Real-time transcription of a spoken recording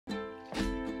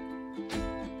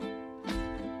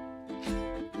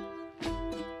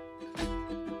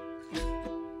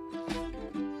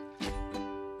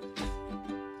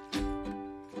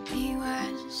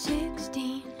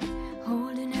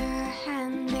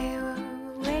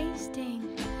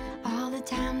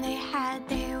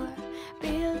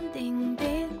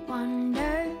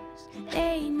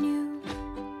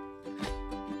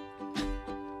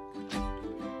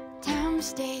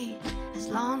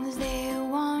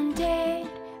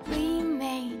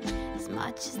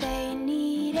as they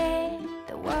need it.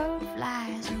 The world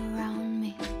flies around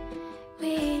me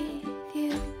with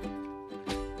you.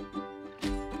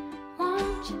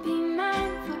 Won't you be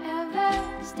mine forever?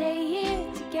 Stay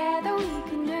here together, we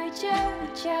can nurture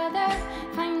each other.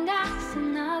 Find us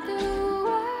another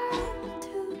world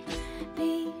to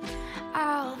be.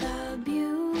 All the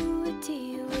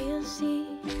beauty we'll see.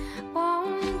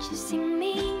 Won't you sing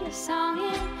me a song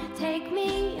and take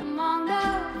me among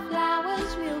the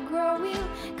flowers? We'll grow, we'll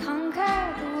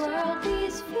conquer the world.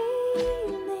 These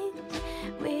feelings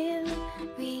will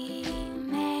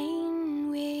remain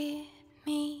with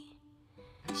me.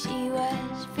 She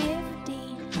was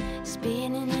 15,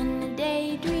 spinning in a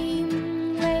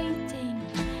daydream, waiting,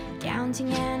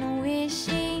 counting and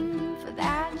wishing for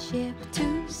that ship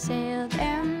to sail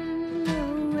them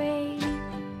away.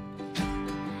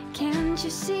 Can't you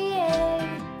see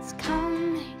it's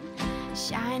coming,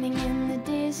 shining in the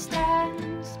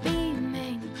distance,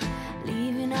 beaming,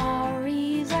 leaving all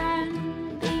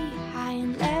reason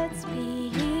behind. Let's be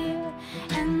here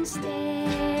and stay.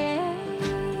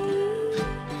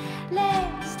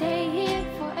 Let's stay here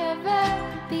forever,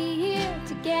 be here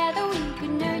together. We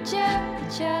could nurture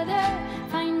each other,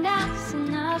 find us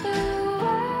another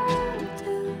world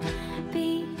to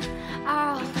be.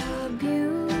 All the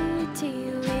beauty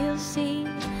we'll see.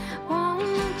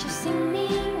 Won't you sing me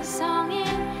a song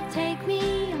and take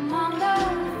me among the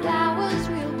flowers?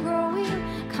 We'll grow, we'll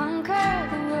conquer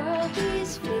the world.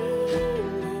 These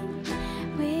feelings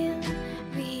will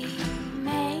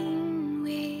remain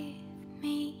with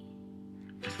me.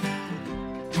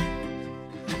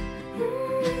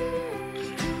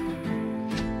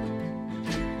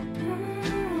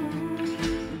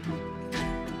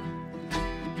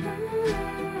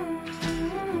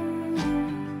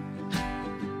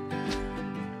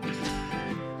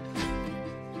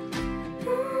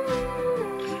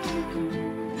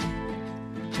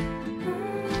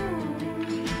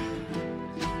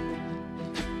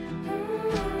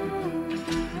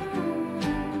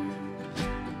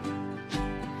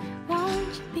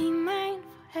 Won't you be mine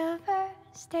forever?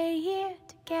 Stay here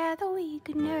together, we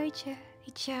could nurture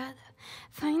each other.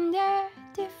 Find a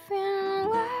different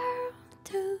world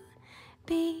to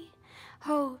be.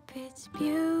 Hope it's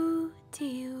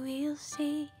beauty we'll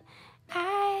see.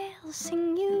 I'll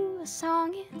sing you a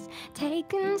song, it's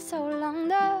taken so long.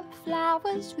 The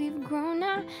flowers we've grown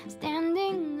are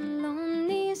standing alone.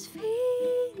 These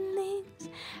feelings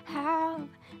have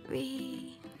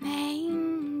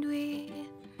remained with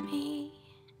me.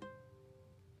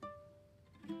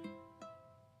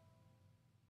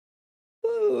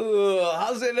 Ooh,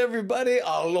 how's it, everybody?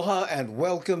 Aloha and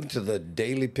welcome to the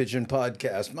Daily Pidgin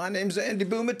Podcast. My name's Andy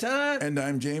Bumatai. And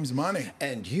I'm James Money.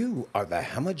 And you are the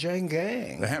Hamajang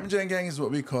Gang. The Hamajang Gang is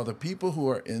what we call the people who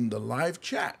are in the live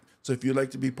chat. So if you'd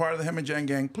like to be part of the Hamajang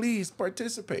Gang, please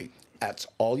participate. That's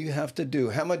all you have to do.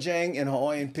 Hamajang in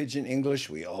Hawaiian Pidgin English,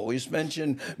 we always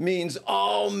mention, means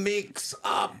all mix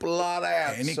up, lot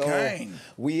of Any kind.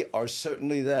 We are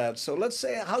certainly that. So let's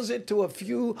say how's it to a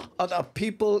few other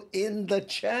people in the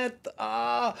chat.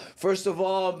 First of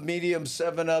all, Medium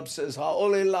 7-Up says,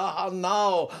 Ha'ole laha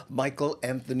now, Michael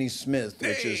Anthony Smith,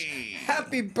 which is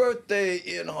happy birthday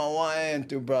in Hawaiian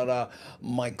to brother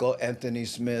Michael Anthony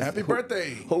Smith. Happy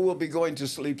birthday. Who will be going to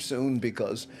sleep soon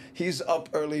because he's up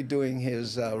early doing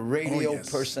his radio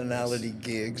personality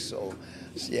gig. So,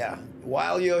 yeah,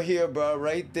 while you're here, bro,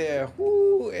 right there,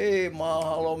 whoo, hey,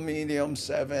 mahalo, Medium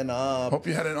 7-Up. Hope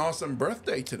you had an awesome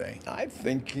birthday today. I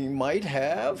think he might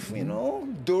have, you know.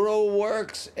 Duro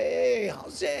Works, hey,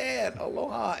 how's it?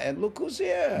 Aloha, and look who's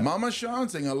here. Mama Sean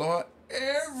saying aloha,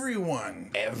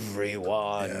 everyone.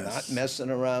 Everyone, Yes. not messing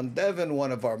around. Devin,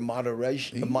 one of our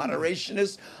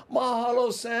moderationists.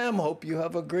 Mahalo, Sam. Hope you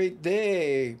have a great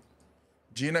day.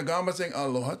 Gina Gamba saying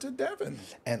aloha to Devin.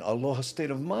 And aloha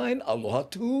state of mind, aloha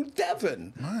to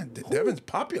Devin. Man, Devin's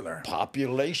popular.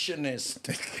 Populationist.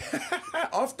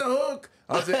 Off the hook.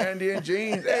 How's it, Andy and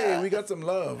James? Hey, we got some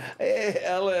love. Hey,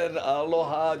 Ellen,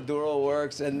 aloha, Duro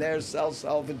Works, and there's El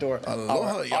Salvador,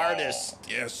 Aloha, our y'all. artist.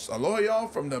 Yes, aloha, y'all,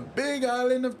 from the big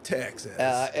island of Texas.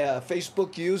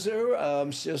 Facebook user,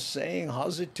 just saying,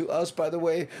 how's it to us? By the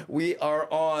way, we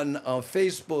are on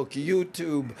Facebook,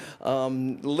 YouTube,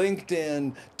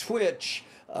 LinkedIn, Twitch,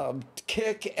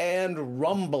 Kick, and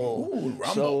Rumble. Ooh, Rumble.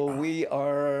 So we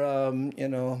are,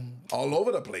 all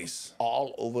over the place.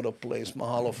 all over the place.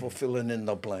 Mahalo for filling in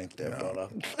the blank there, brother.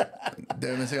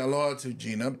 Devin saying aloha to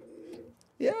Gina.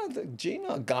 Yeah,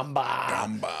 Gina Gamba.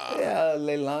 Gamba. Yeah,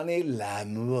 Leilani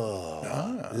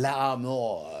L'Amour.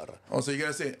 L'Amour. Oh, so you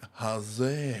gotta say haze.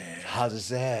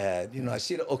 Hazad. You know, I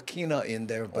see the Okina in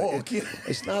there, but Okina.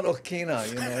 it's not Okina,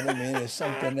 you know what I mean? It's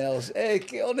something else. Hey,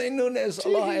 Keone Nunes,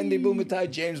 aloha, Andy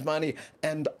Bumatai, James Money,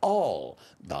 and all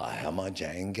the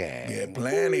Hamajang gang. Yeah,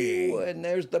 plenty. Ooh, and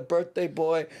there's the birthday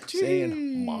boy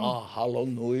saying, mahalo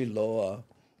nui loa.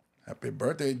 Happy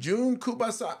birthday, June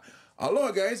Kubasa.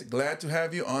 Aloha, guys. Glad to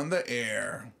have you on the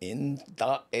air. In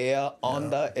the air,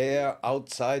 on the air,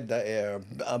 outside the air.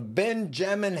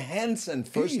 Benjamin Hansen,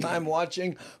 first time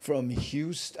watching from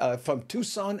from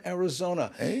Tucson,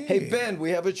 Arizona. Hey, Ben, we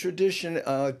have a tradition.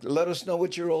 Let us know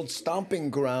what your old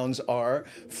stomping grounds are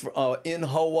in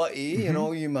Hawaii. You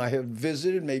know, you might have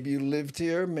visited, maybe you lived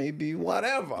here, maybe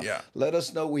whatever. Yeah. Let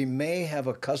us know. We may have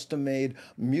a custom-made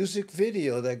music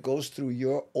video that goes through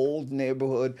your old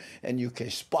neighborhood, and you can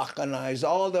spockanize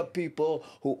all the people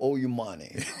who owe you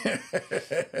money.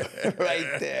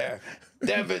 Right there.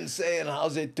 Devin saying,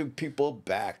 how's it to people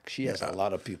back? She has a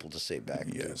lot of people to say back.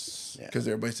 Yes, because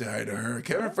everybody say hi to her.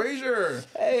 Kevin Frazier.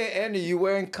 Hey, Andy, you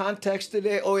wearing contacts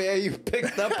today? Oh, yeah, you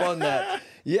picked up on that.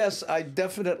 Yes, I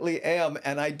definitely am,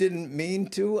 and I didn't mean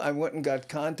to. I went and got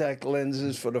contact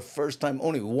lenses for the first time,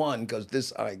 only one, because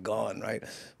this eye gone, right?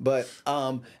 But,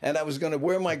 and I was going to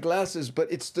wear my glasses,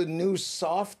 but it's the new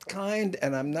soft kind,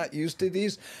 and I'm not used to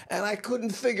these, and I couldn't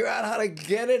figure out how to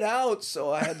get it out,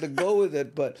 so I had to go with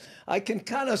it. But I can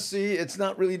kind of see it's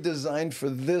not really designed for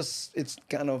this. It's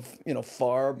kind of, you know,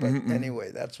 far, but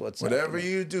anyway, that's what's Whatever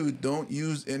happening. you do, don't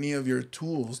use any of your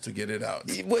tools to get it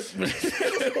out. What?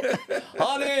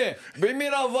 Honey, bring me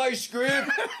that vice grip.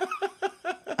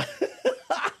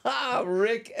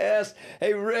 Rick S.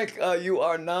 Hey, Rick, you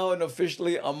are now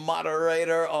officially a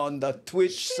moderator on the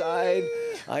Twitch side.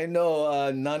 I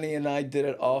know Nani and I did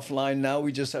it offline. Now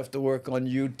we just have to work on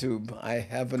YouTube. I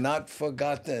have not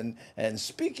forgotten. And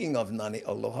speaking of Nani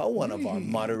Aloha, one of our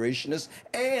moderationists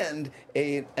and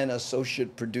an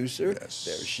associate producer. Yes.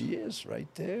 There she is, right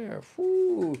there.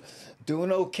 Woo.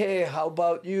 Doing okay. How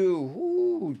about you?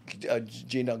 Woo.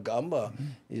 Gina Gamba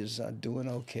is doing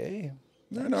okay.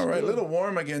 Doing all right. A little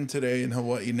warm again today in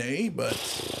Hawaii, Nay, but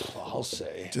I'll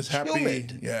say. just happy.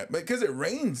 Humid. Yeah, because it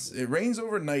rains. It rains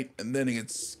overnight, and then it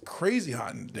gets crazy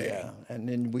hot in the day. Yeah, and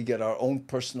then we get our own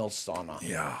personal sauna.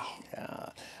 Yeah. Yeah.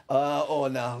 Oh,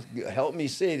 now help me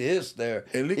say this there.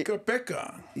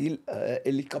 Elikapeka.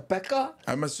 Elikapeka?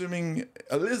 I'm assuming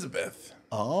Elizabeth.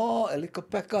 Oh,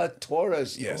 Elikapeka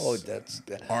Torres. Yes. Oh, that's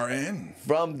RN.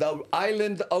 from the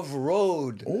island of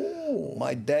Rhode. Oh.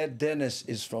 My dad Dennis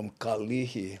is from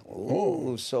Kalihi.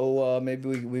 Oh, so maybe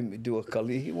we do a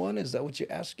Kalihi one. Is that what you're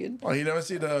asking? Oh, you never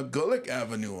see the Gulick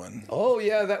Avenue one. Oh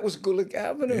yeah, that was Gulick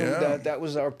Avenue. Yeah. That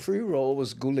was our pre-roll.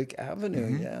 Was Gulick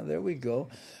Avenue? Yeah, there we go.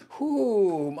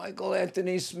 Whoo, Michael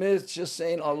Anthony Smith just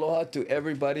saying aloha to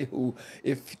everybody who,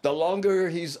 if the longer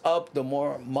he's up, the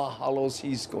more mahalos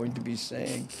he's going to be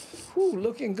saying. Whoo,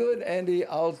 looking good, Andy.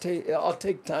 I'll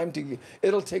take time to.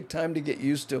 It'll take time to get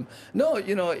used to him. No,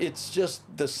 you know, it's just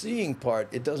the seeing part.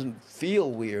 It doesn't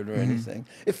feel weird or anything.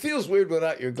 It feels weird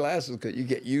without your glasses because you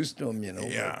get used to them, you know.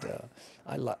 Yeah. But,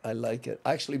 I like it.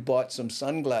 I actually bought some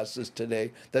sunglasses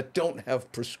today that don't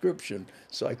have prescription,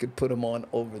 so I could put them on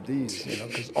over these, you know,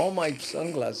 because all my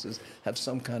sunglasses have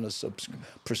some kind of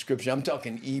prescription. I'm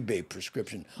talking eBay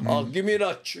prescription. Oh, give me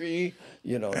that tree,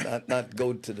 you know, not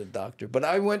go to the doctor. But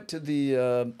I went to the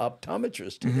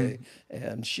optometrist today,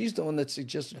 and she's the one that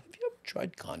suggested, have you ever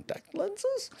tried contact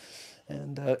lenses?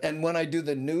 And when I do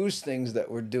the news things that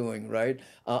we're doing, right,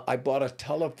 I bought a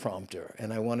teleprompter,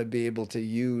 and I want to be able to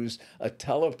use a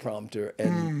teleprompter,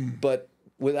 and but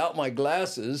without my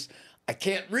glasses, I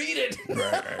can't read it.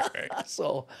 Right.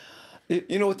 So,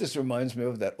 you know what this reminds me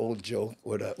of? That old joke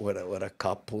where a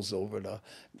cop pulls over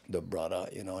the brother,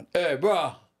 you know, and, hey,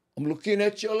 brah, I'm looking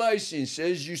at your license.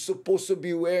 Says you're supposed to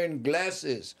be wearing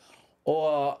glasses.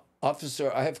 Or,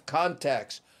 officer, I have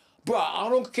contacts. Bruh, I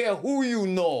don't care who you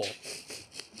know.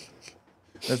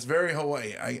 That's very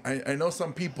Hawaii. I know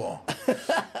some people.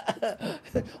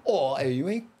 Oh, hey, you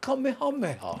ain't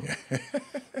Kamehameha.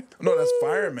 No, that's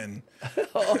firemen.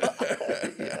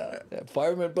 Yeah,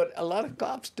 firemen, but a lot of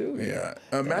cops too. Yeah.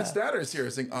 Matt Statter is here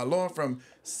saying aloha from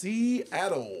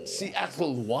Seattle.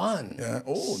 Seattle One. Yeah.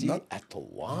 Oh, Seattle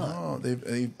One. Oh,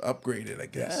 they've upgraded, I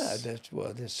guess.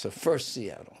 Yeah, that's the first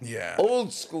Seattle. Yeah.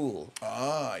 Old school.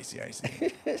 Ah, I see.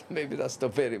 Maybe that's the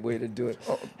very way to do it.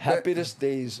 Happiest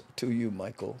days to you,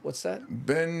 Michael. What's that?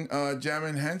 Ben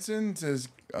Jamin Hansen says,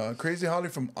 Crazy Holly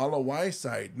from Alawai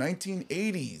side,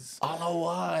 1980s.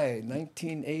 Alawai,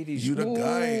 1980s. You the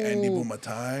guy, Andy Ooh.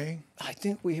 Bumatai. I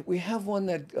think we have one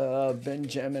that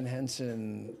Benjamin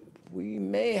Henson we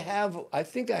may have, I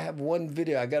think I have one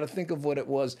video. I got to think of what it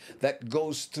was that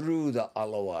goes through the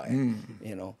Alawai,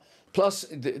 you know. Plus,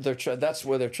 that's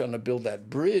where they're trying to build that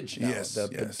bridge now, the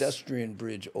pedestrian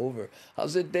bridge over.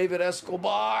 How's it, David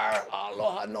Escobar?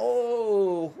 Aloha,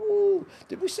 no. Ooh.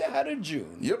 Did we say hi to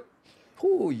June? Yep.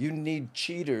 Ooh, you need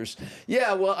cheaters.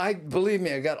 Yeah, well, believe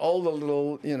me, I got all the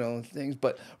little, you know, things.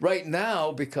 But right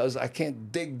now, because I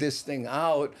can't dig this thing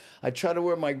out, I try to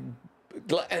wear my,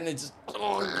 and it's.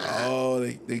 Oh,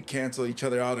 they cancel each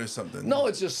other out or something. No,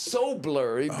 it's just so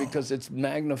blurry because it's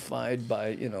magnified by,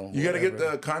 you know. You got to get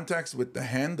the contacts with the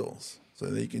handles so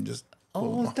that you can just.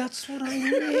 Oh, that's what I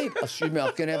need. Excuse me,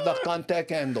 I can have the contact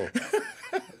handle.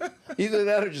 Either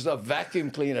that or just a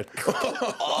vacuum cleaner.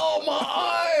 Oh, my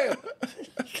eye!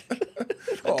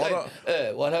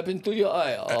 Okay. What happened to your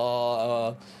eye?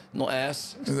 No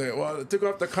ass. Well, it took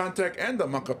off the contact and the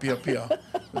makapia.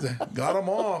 Got them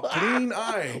all. Clean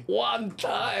eye. One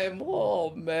time.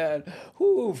 Oh, man.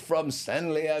 Who from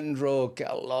San Leandro,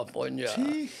 California.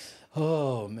 Jeez.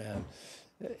 Oh, man.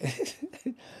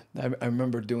 I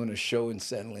remember doing a show in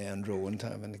San Leandro one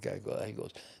time, and the guy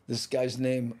goes, this guy's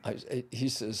name, he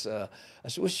says, I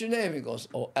said, what's your name? He goes,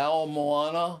 oh, Al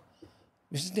Moana.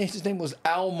 His name was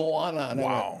Al Moana. And I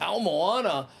went, Al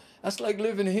Moana? That's like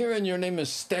living here and your name is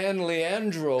Stan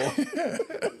Leandro.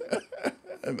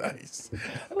 Nice.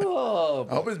 Oh,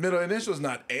 I hope his middle initial is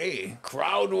not A.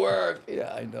 Crowd work.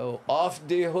 Yeah, I know. Off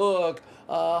the hook.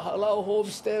 Hello,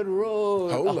 Homestead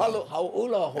Road.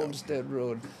 Haula Homestead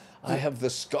Road. I have the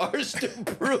scars to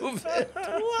prove it.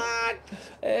 What?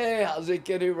 Hey, how's it,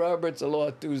 Kenny Roberts?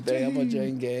 Aloha Tuesday, I'm a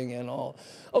Jane Gang and all.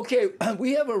 Okay,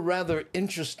 we have a rather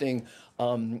interesting,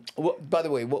 by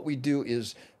the way, what we do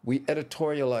is we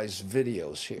editorialize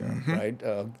videos here, right?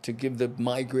 To give the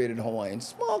migrated Hawaiian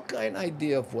small kind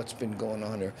idea of what's been going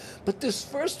on here. But this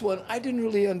first one, I didn't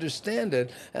really understand it,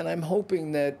 and I'm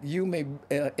hoping that you may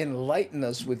enlighten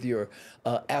us with your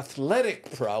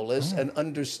athletic prowess and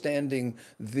understanding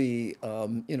the,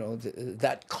 you know,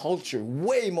 that culture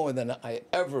way more than I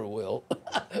ever will.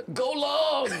 Go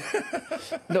long!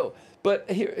 No, but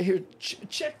here,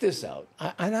 check this out.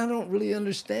 And I don't really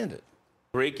understand it.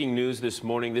 Breaking news this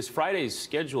morning, this Friday's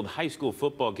scheduled high school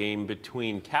football game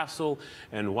between Castle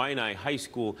and Waianae High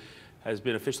School has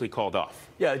been officially called off.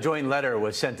 Yeah, a joint letter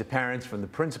was sent to parents from the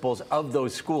principals of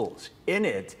those schools. In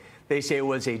it, they say it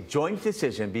was a joint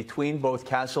decision between both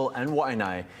Castle and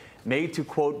Waianae made to,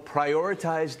 quote,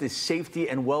 prioritize the safety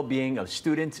and well-being of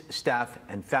students, staff,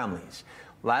 and families.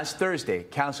 Last Thursday,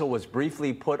 Castle was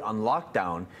briefly put on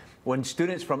lockdown when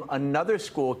students from another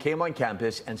school came on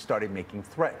campus and started making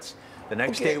threats. The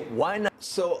next day, why not?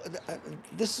 So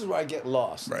this is where I get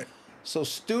lost. Right. So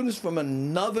students from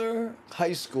another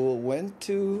high school went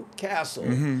to Castle,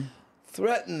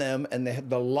 threatened them, and they had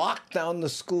to lock down the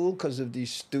school because of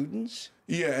these students?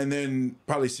 Yeah, and then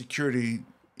probably security,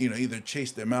 you know, either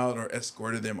chased them out or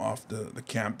escorted them off the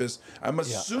campus. I'm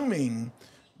assuming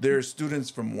they're students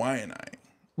from Waianae.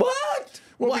 What?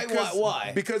 Well,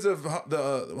 Why? Because of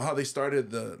how they started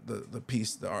the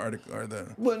piece, the article, or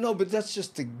the. Well, no, but that's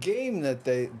just the game that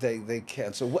they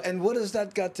cancel. And what has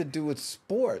that got to do with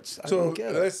sports? I don't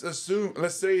get it.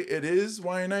 Let's say it is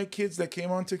Waianae kids that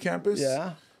came onto campus.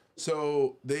 Yeah.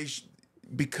 So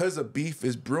because a beef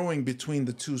is brewing between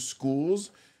the two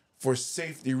schools, for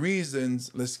safety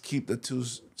reasons, let's keep the two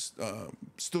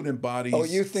student bodies. Oh,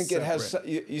 you think separate. it has?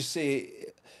 You see.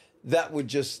 That would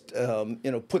just,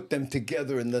 you know, put them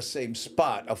together in the same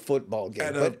spot, a football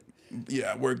game.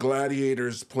 Where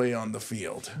gladiators play on the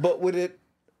field. But would it?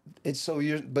 It's so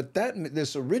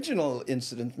this original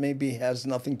incident maybe has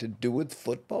nothing to do with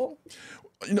football.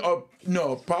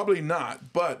 No, probably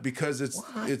not. But because it's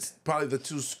probably the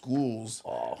two schools.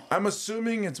 Oh. I'm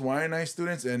assuming it's Waianae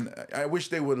students, and I wish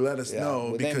they would let us know.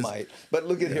 Well, because they might. But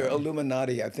look at here,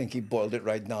 Illuminati. I think he boiled it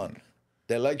right down.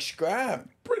 They like scrap.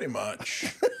 Pretty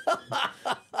much.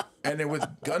 And then with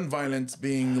gun violence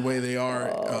being the way they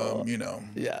are, you know,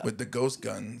 with the ghost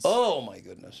guns. Oh, my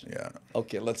goodness. Yeah.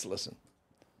 Okay, let's listen.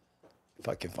 If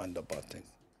I can find the button.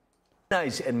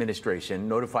 Waianae's administration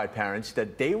notified parents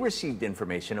that they received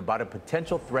information about a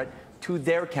potential threat to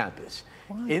their campus.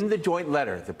 What? In the joint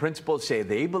letter, the principals say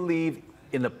they believe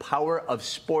in the power of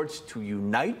sports to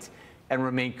unite and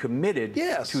remain committed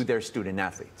to their student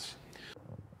athletes.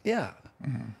 Yeah.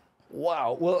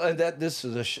 Wow. Well, and this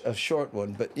is a short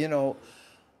one, but you know,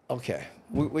 okay,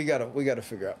 we gotta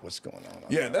figure out what's going on.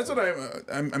 Yeah, that's what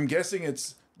I'm guessing.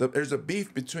 There's a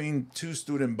beef between two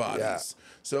student bodies. Yeah.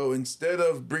 So instead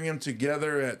of bringing them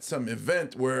together at some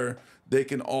event where they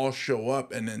can all show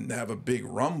up and then have a big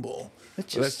rumble,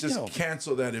 let's just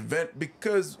cancel that event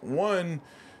because one,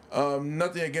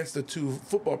 Nothing against the two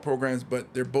football programs,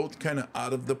 but they're both kind of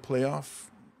out of the playoff.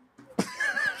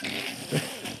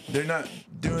 They're not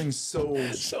doing so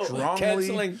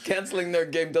strongly. Canceling their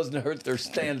game doesn't hurt their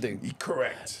standing.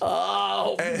 Correct.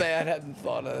 Oh, man, I hadn't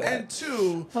thought of that. And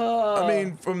two, I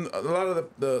mean, from a lot of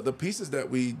the pieces that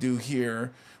we do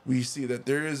here, we see that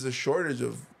there is a shortage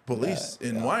of police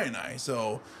in Waianae.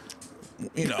 So,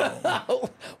 you know.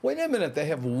 Wait a minute. They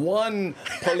have one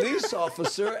police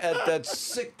officer at that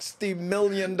 $60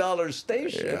 million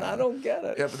station. Yeah. I don't get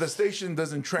it. Yeah, but the station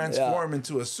doesn't transform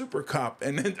into a super cop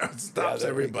and then stops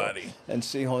everybody. And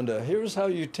see, Honda, here's how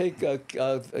you take a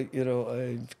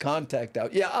contact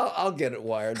out. Yeah, I'll get it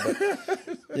wired, but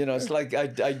you know, it's like I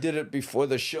did it before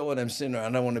the show, and I'm sitting there. I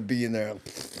don't want to be in there.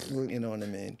 You know what I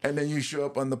mean? And then you show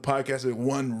up on the podcast with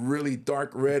one really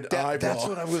dark red eyeball. That's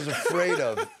what I was afraid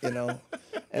of. You know.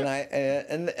 And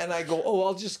I go, oh,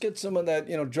 I'll just get some of that,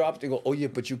 you know, dropped. They go, oh yeah,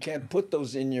 but you can't put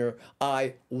those in your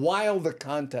eye while the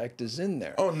contact is in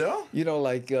there. Oh no? You know,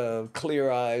 like Clear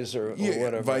Eyes or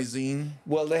whatever. Visine.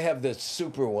 Well, they have this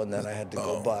super one that I had to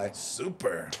go buy.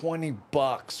 Super.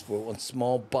 $20 for one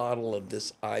small bottle of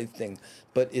this eye thing,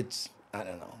 but it's, I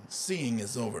don't know. Seeing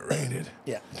is overrated.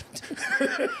 Yeah.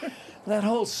 That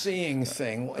whole seeing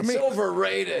thing, it's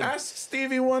overrated. Ask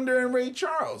Stevie Wonder and Ray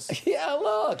Charles. Yeah,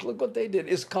 look what they did.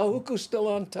 Is Kahuku still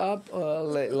on top?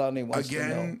 Lonnie wants to know.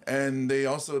 Again, and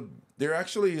they're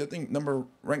actually, I think,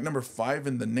 ranked number 5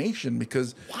 in the nation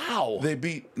because they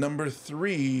beat number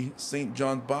 3 St.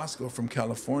 John Bosco from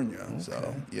California. Okay.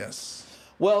 So yes.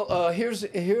 Well,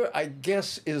 here I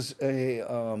guess is a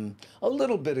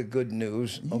little bit of good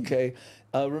news. Okay,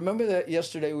 remember that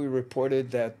yesterday we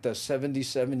reported that the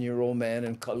 77-year-old man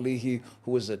in Kalihi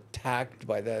who was attacked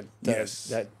by that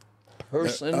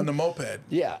person on the moped.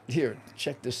 Yeah, here,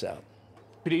 check this out.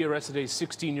 PD arrested a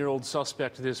 16-year-old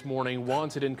suspect this morning,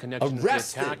 wanted in connection with the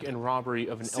attack and robbery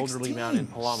of an elderly man in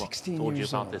Palama. Told you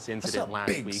about this incident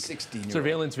last week.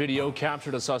 Surveillance video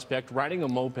captured a suspect riding a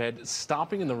moped,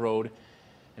 stopping in the road,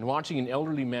 and watching an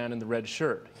elderly man in the red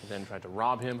shirt. He then tried to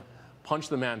rob him, punch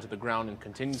the man to the ground, and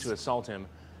continued to assault him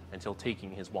until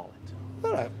taking his wallet.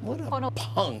 What a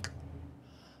punk.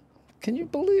 Can you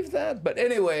believe that? But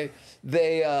anyway,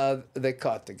 they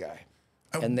caught the guy.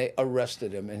 And they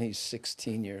arrested him, and he's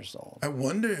 16 years old. I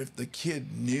wonder if the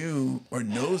kid knew or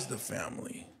knows the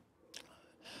family.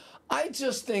 I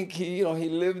just think he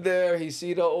lived there. He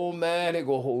see the old man. He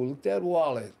go, oh, look that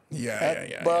wallet.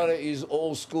 Yeah. Brother is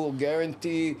old school,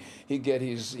 guarantee. He get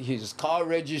his car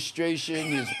registration,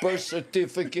 his birth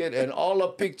certificate, and all the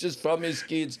pictures from his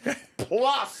kids,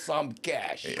 plus some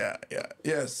cash.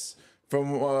 Yes.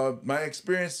 From my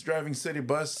experience driving city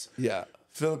bus. Yeah.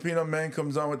 Filipino man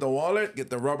comes on with the wallet, get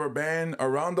the rubber band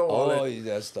around the wallet. Oh,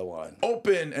 that's the one.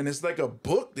 Open, and it's like a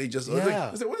book. They just,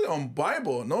 I said, what is it on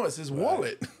Bible? No, it's his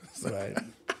wallet. Right.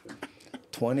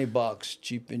 $20,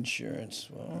 cheap insurance.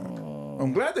 Oh.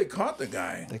 I'm glad they caught the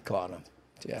guy. They caught him.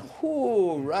 Yeah.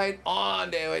 Ooh, right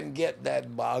on there and get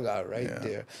that baga right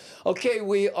there. Okay,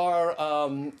 we are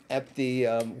at the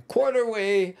quarter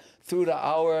way through the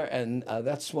hour, and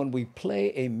that's when we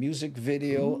play a music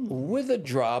video with a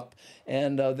drop.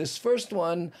 And this first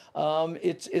one,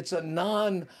 it's a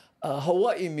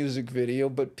Hawai'i music video,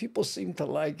 but people seem to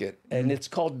like it. And it's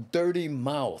called Dirty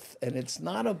Mouth. And it's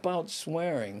not about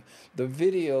swearing. The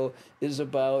video is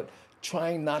about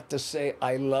trying not to say,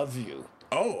 I love you.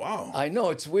 Oh, wow. I know,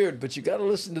 it's weird, but you got to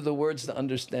listen to the words to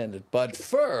understand it. But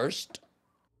first...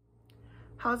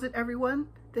 How's it, everyone?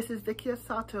 This is Vicky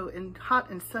Sato in hot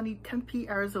and sunny Tempe,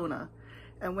 Arizona.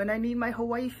 And when I need my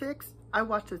Hawaii fix, I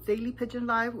watch the Daily Pidgin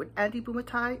Live with Andy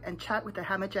Bumatai and chat with the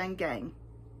Hamajang gang.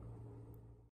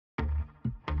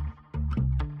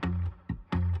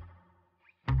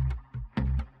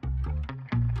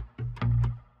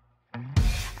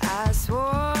 I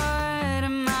swore to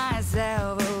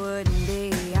myself I wouldn't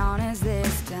be honest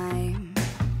this time.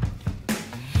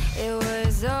 It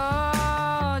was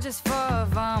all just for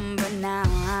fun, but now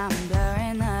I'm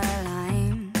blurring the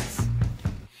lines.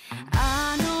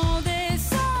 I know there's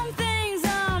some things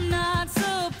I'm not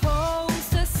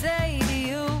supposed to say to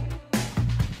you.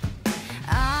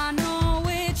 I know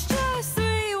it's just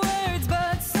 3 words,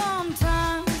 but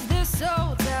sometimes they're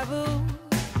so taboo.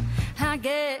 I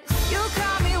guess you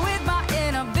caught me with my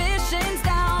inhibitions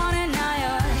down, and now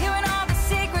you're hearing all the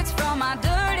secrets from my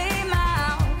dirty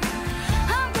mouth.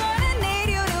 I'm gonna need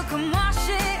you to come wash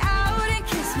it out.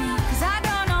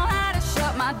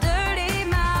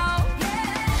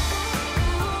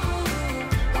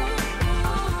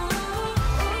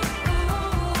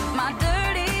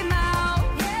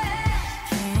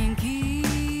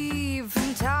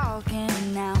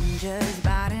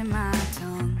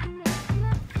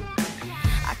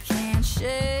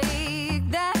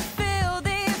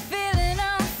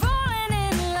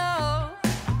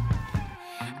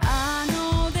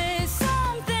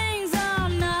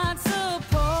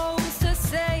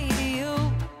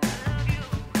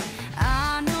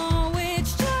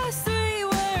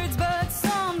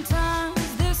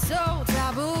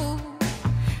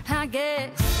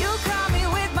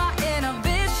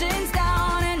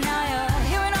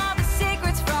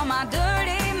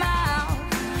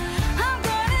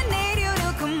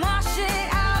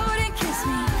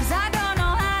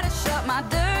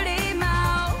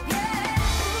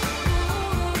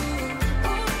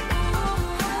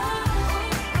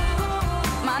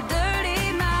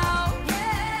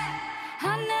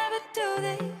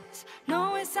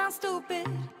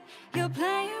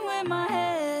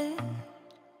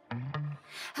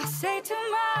 way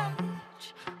too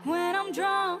much when I'm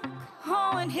drunk.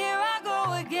 Oh, and here I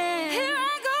go again. Here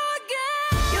I go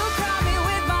again. You caught me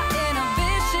with my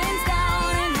inhibitions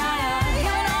down, and I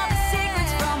heard all the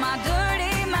secrets from my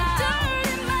dirty mouth.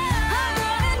 I'm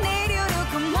gonna need you to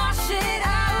come wash it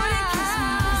out and kiss me,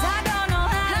 'cause I don't know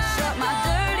how to shut my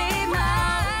dirty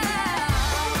mouth.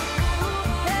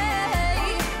 Hey,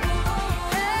 hey,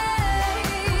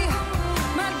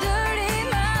 my dirty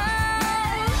mouth.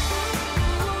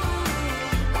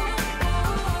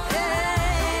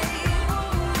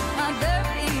 My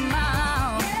dirty mouth.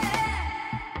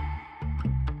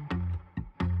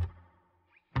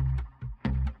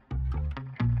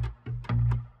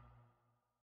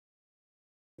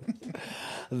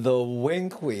 The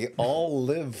wink we all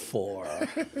live for.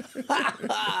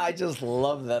 I just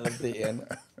love that at the end.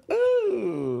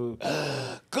 Ooh,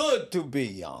 good to be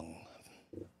young.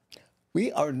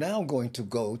 We are now going to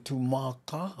go to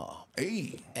Makaha.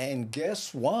 Hey. And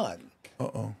guess what?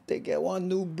 Uh-oh. They get one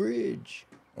new bridge.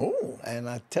 Oh. And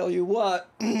I tell you what,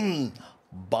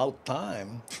 about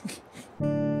time.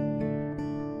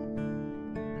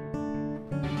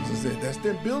 That's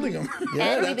them building them.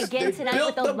 And we begin tonight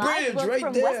with a live look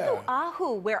from West there.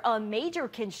 Oahu, where a major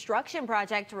construction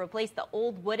project to replace the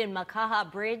old wooden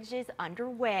Makaha Bridge is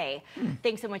underway.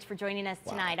 Thanks so much for joining us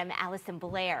tonight. I'm Allison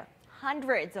Blair.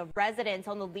 Hundreds of residents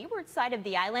on the leeward side of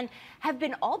the island have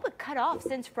been all but cut off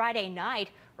since Friday night.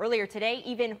 Earlier today,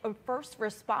 even first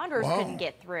responders couldn't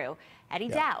get through. Eddie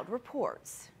Dowd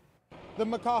reports. The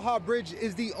Makaha Bridge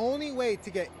is the only way to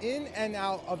get in and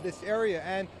out of this area,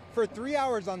 and for 3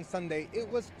 hours on Sunday, it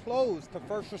was closed to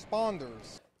first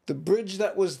responders. The bridge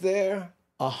that was there,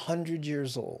 100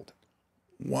 years old.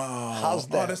 Wow. How's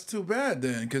that? Oh, that's too bad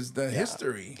then, because the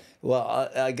history. Well,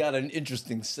 I got an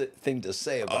interesting thing to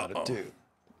say about it, too.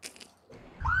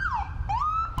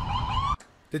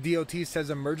 The DOT says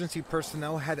emergency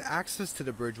personnel had access to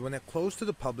the bridge when it closed to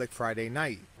the public Friday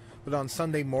night. But on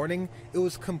Sunday morning, it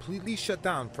was completely shut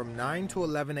down from 9 to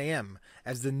 11 a.m.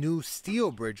 as the new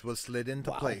steel bridge was slid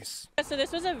into place. So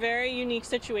this was a very unique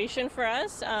situation for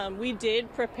us. We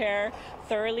did prepare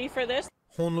thoroughly for this.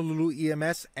 Honolulu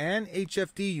EMS and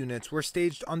HFD units were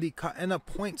staged on the Kaena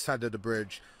Point side of the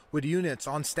bridge, with units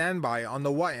on standby on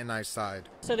the Waianae side.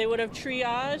 So they would have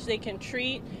triaged, they can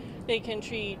treat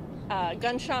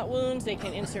gunshot wounds, they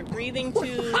can insert breathing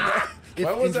tubes. If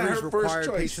injuries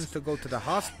required patients to go to the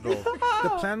hospital, the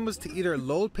plan was to either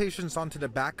load patients onto the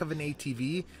back of an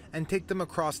ATV and take them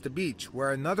across the beach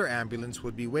where another ambulance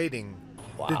would be waiting.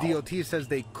 The DOT says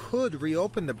they could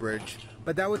reopen the bridge,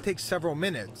 but that would take several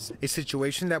minutes, a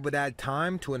situation that would add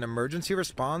time to an emergency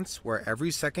response where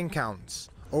every second counts.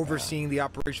 Overseeing the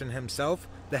operation himself,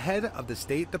 the head of the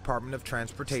State Department of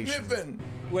Transportation.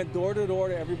 Went door to door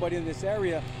to everybody in this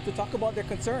area to talk about their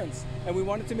concerns, and we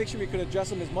wanted to make sure we could address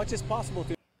them as much as possible.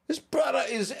 This brother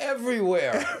is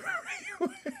everywhere.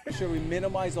 Sure, we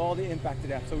minimize all the impact of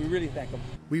that, so we really thank them.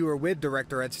 We were with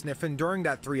Director Ed Sniffen during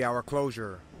that 3-hour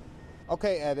closure.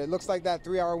 Okay, Ed, it looks like that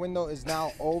 3-hour window is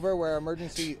now over where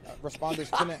emergency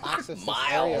responders couldn't access this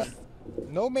area.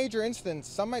 No major incidents.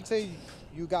 Some might say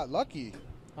you got lucky.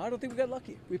 I don't think we got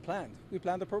lucky. We planned. We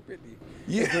planned appropriately.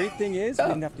 The great thing is we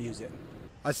didn't have to use it.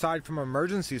 Aside from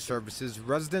emergency services,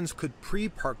 residents could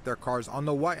pre-park their cars on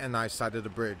the Waianae side of the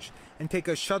bridge and take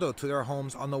a shuttle to their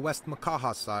homes on the West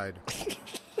Makaha side.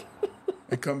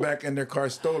 And come back and their car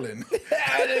stolen.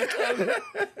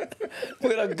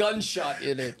 With a gunshot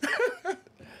in it.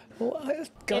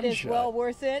 It is well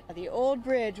worth it. The old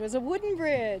bridge was a wooden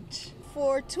bridge.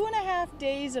 For 2.5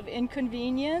 days of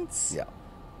inconvenience,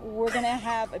 we're going to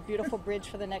have a beautiful bridge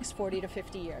for the next 40 to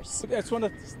 50 years. I just want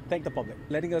to thank the public,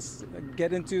 letting us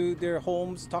get into their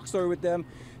homes, talk story with them,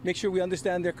 make sure we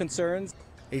understand their concerns.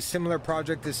 A similar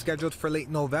project is scheduled for late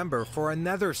November for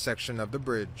another section of the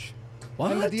bridge.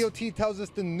 What? And the DOT tells us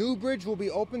the new bridge will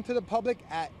be open to the public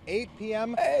at 8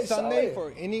 p.m. Sunday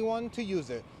for anyone to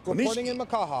use it. Reporting in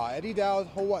Makaha, Eddie Dowd,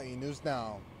 Hawaii News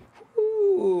Now.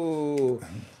 Ooh.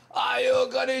 Ayo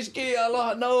Kanishki,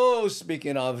 aloha no.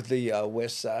 Speaking of the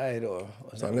west side, or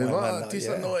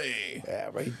yeah,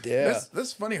 right there.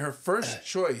 That's funny. Her first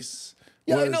choice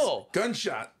I was know.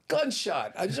 gunshot.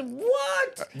 Gunshot. I said,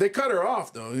 what? They cut her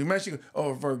off though. You imagine,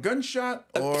 for gunshot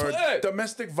or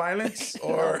domestic violence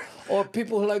or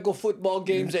people who like go football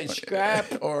games and scrap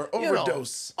or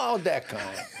overdose, all that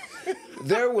kind.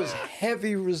 There was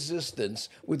heavy resistance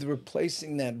with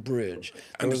replacing that bridge.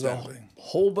 There was a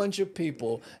whole bunch of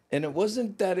people, and it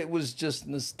wasn't that it was just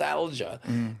nostalgia.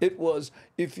 It was,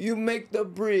 if you make the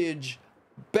bridge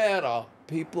better,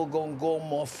 people gonna go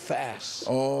more fast.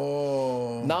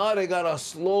 Oh. Now they gotta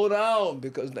slow down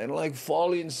because they like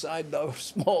fall inside the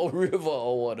small river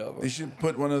or whatever. They should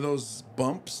put one of those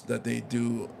bumps that they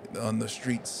do on the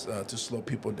streets to slow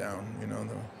people down. You know,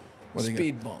 the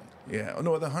speed bump. Yeah. Oh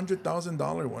no, the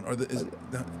 $100,000 one, or the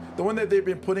one that they've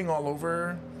been putting all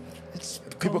over. It's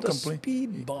people called a complain.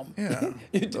 Speed bump. Yeah,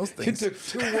 those things. You took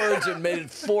 2 words and made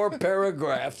it 4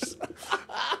 paragraphs.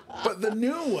 But the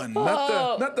new one,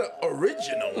 not the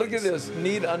original. Look at this.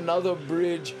 Need another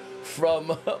bridge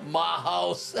from my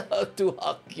house to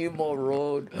Hakimo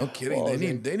Road. No kidding. Oh,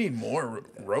 they need more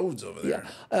roads over there.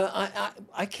 Yeah.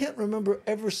 I can't remember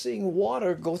ever seeing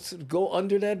water go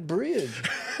under that bridge.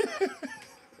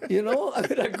 You know, I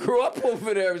mean, I grew up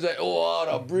over there. I was like, oh,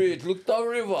 what a bridge! Look the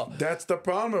river. That's the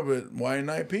problem with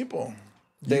Waianae people.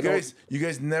 You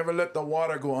guys never let the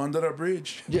water go under the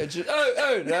bridge. Yeah, just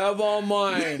hey, never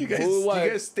mind. you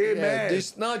guys stay mad.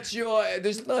 This not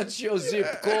your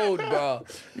zip code, bro.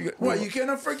 What, you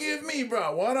cannot forgive me,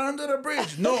 bro? Water under the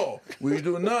bridge? No, we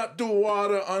do not do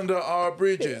water under our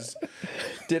bridges.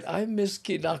 Did I miss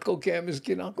Kinako Cam? Is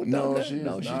Kinako down there?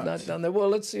 No, she's not down there. Well,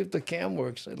 let's see if the cam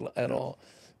works at all.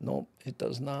 Nope, it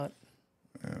does not.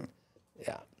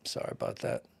 Yeah, sorry about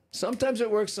that. Sometimes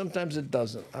it works, sometimes it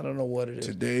doesn't. I don't know what it is.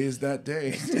 Today is that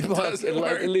day.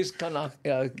 At least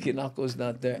Kinako's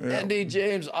not there. Yeah. Andy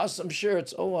James, awesome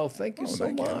shirts. Oh, well, thank you so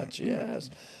much.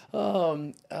 Yes.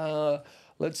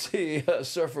 Let's see.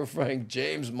 Surfer Frank,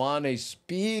 James Money,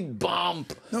 speed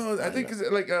bump. No, I think it's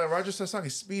like Roger Sasaki,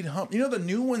 speed hump. You know the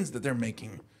new ones that they're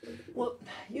making? Well,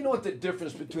 you know what the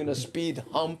difference between a speed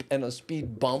hump and a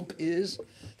speed bump is?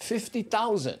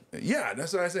 50,000. Yeah,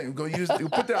 that's what I say. Go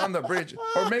put that on the bridge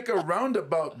or make a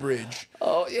roundabout bridge.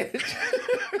 Oh, yeah.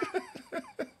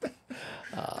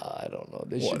 I don't know.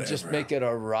 They should just make it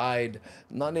a ride.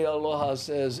 Nani Aloha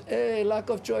says, hey, lack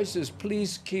of choices.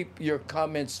 Please keep your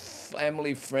comments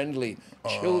family friendly.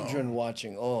 Children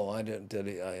watching. Oh, I didn't tell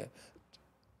you.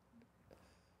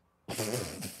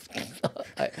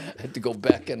 I had to go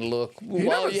back and look.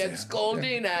 Wow, it's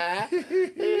Goldina.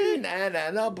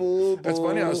 That's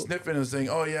funny. I was sniffing and saying,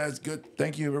 "Oh yeah, it's good.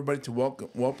 Thank you, everybody, to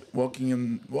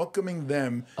welcoming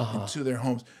them into their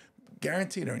homes.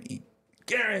 Guaranteed they're gonna eat.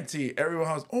 Guarantee everyone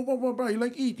has. Oh, bro, you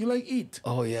like eat? You like eat?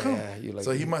 Oh yeah, Come. Yeah, you like.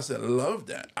 So eat. He must have loved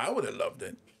that. I would have loved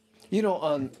it. You know,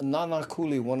 on Nana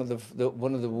Kuli, one of the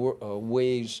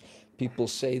ways people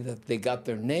say that they got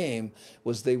their name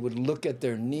was they would look at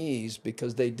their knees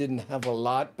because they didn't have a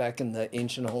lot back in the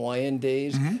ancient Hawaiian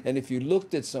days. And if you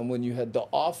looked at someone, you had to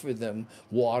offer them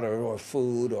water or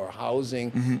food or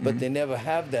housing, but they never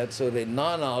have that. So they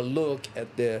nana look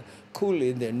at their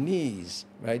kuli, their knees,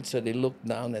 right? So they looked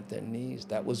down at their knees.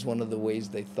 That was one of the ways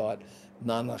they thought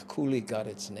Nana Kuli got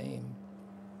its name.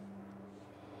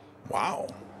 Wow.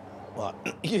 Well,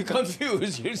 you're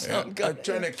confused. You sound confused. I'm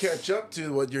trying to catch up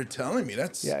to what you're telling me.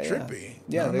 That's trippy.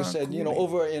 Yeah, they said, you know,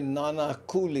 over in Nana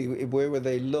Kuli, where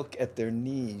they look at their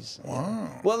knees. Wow.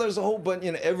 Well, there's a whole bunch,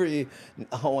 you know, every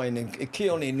Hawaiian,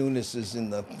 Keone Nunes is in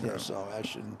the, you know, so I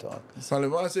shouldn't talk.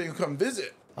 Salivaa said you come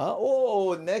visit.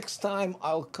 Next time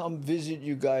I'll come visit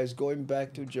you guys, going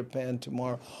back to Japan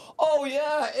tomorrow. Oh,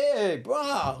 yeah, hey,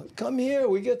 bro, come here.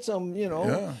 We get some, you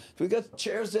know, we got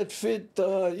chairs that fit,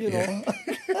 you know.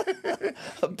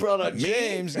 Brother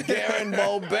James, Garen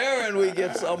Mulbaron, we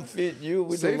get some fit you.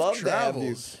 We'd love to have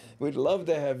you. We'd love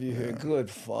to have you here. Good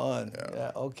fun.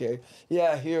 Yeah, okay.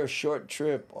 Yeah, here, short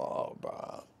trip. Oh,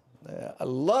 bro. Yeah, I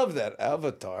love that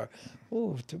avatar.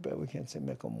 Oh, too bad we can't say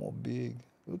make them more big.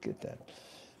 Look at that.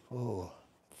 Oh,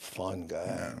 fun guy.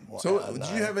 Yeah. So,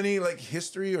 do you have any like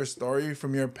history or story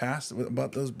from your past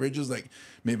about those bridges? Like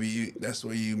maybe that's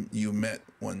where you met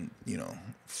one, you know,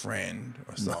 friend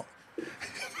or something.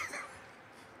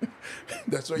 No.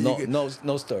 That's where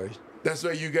no stories. That's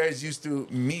where you guys used to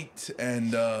meet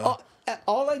and.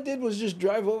 All I did was just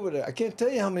drive over there. I can't tell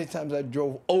you how many times I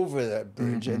drove over that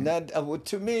bridge, and that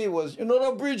to me was, you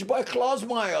know, the bridge by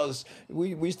Klausmeyer's.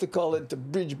 We used to call it the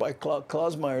bridge by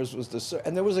Klausmeyer's was the,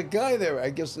 and there was a guy there. I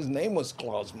guess his name was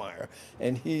Klausmeyer,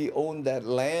 and he owned that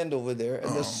land over there,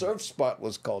 and the surf spot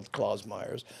was called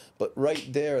Klausmeyer's. But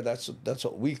right there, that's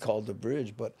what we called the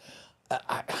bridge. But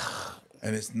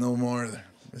and it's no more.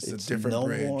 It's a different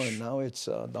bridge. No more. Now it's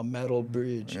the metal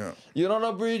bridge. Yeah. You know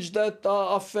the bridge that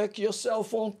affect your cell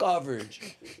phone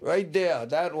coverage? Right there,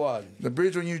 that one. The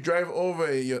bridge when you drive over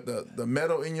it, the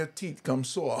metal in your teeth comes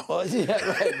sore. Oh, yeah,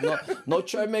 right. No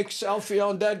try make selfie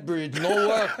on that bridge. No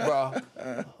work, bro.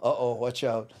 Uh-oh, watch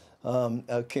out.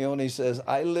 Keone says,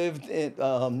 I lived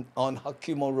on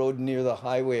Hakimo Road near the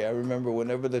highway. I remember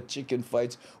whenever the chicken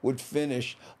fights would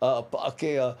finish,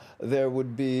 Pa'akea, there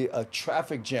would be a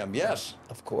traffic jam. Yes,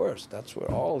 of course. That's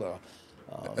where all the...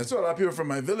 That's where a lot of people from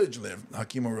my village live,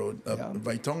 Hakimo Road.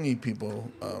 Vaitongi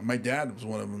people. My dad was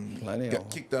one of them. Got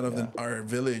kicked out of our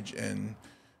village and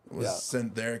was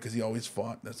sent there because he always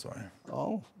fought. That's why.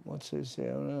 Oh, what's his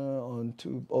on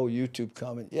YouTube? Oh, YouTube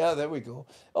comment. Yeah, there we go.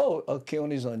 Oh,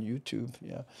 Keone's on YouTube.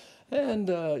 Yeah. And,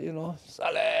 you know,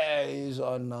 Saleh is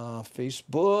on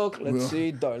Facebook. Let's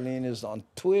see. Darlene is on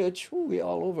Twitch. Ooh, we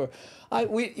all over.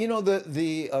 You know,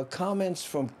 the comments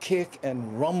from Kick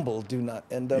and Rumble do not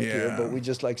end up here, but we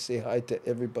just like say hi to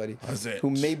everybody who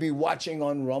may be watching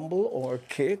on Rumble or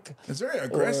Kick. It's very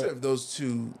aggressive, those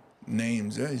two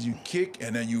names. You Kick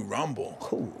and then you Rumble.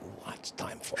 Ooh, it's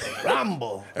time for a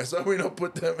Rumble. That's why we don't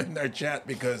put them in our chat,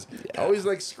 because I always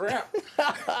like scrap.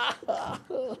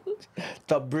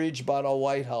 The bridge by the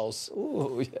White House.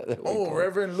 Ooh, yeah,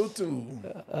 Reverend Lutu.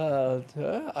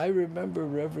 I remember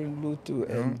Reverend Lutu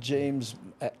and James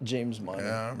Money.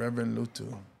 Yeah, Reverend Lutu.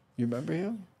 You remember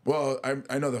him? Well,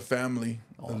 I know the family,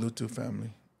 the Lutu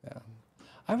family. Yeah.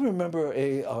 I remember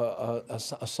a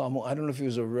Samu, I don't know if he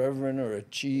was a reverend or a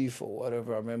chief or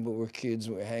whatever. I remember we were kids,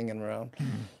 we were hanging around,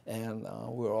 and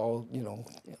we were all, you know,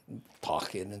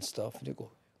 talking and stuff. And they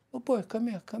go, oh boy, come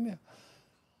here, come here.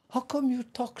 How come you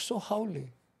talk so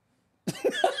howly?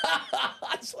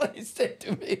 That's what he said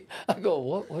to me. I go,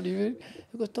 what? What do you mean?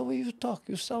 He goes, the way you talk,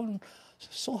 you sound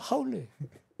so howly.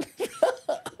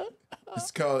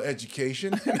 It's called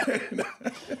education.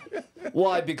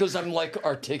 Why? Because I'm like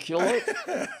articulate?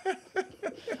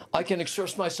 I can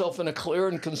express myself in a clear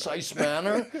and concise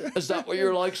manner? Is that what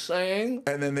you're like saying?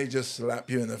 And then they just slap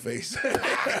you in the face.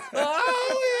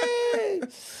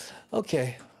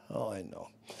 Okay. Oh, I know.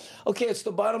 Okay, it's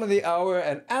the bottom of the hour,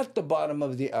 and at the bottom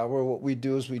of the hour, what we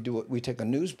do is we take a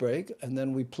news break, and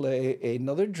then we play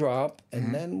another drop,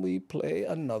 and then we play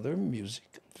another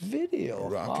music video.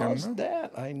 How's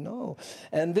that? I know.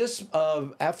 And this,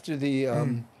 after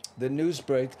the news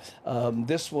break,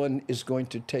 this one is going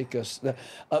to take us.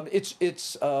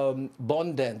 It's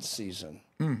Bon Dance season,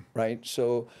 right?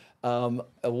 So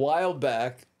a while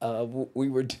back, we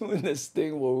were doing this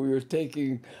thing where we were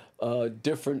taking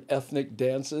different ethnic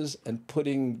dances and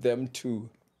putting them to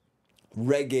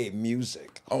reggae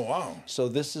music. Oh, wow. So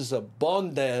this is a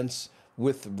Bon Dance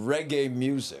with reggae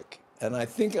music. And I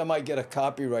think I might get a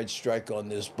copyright strike on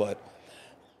this, but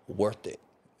worth it.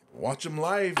 Watch them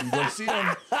live. You're going to see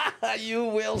them. You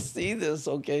will see this,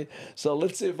 okay? So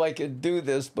let's see if I can do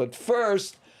this. But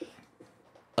first,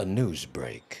 a news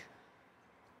break.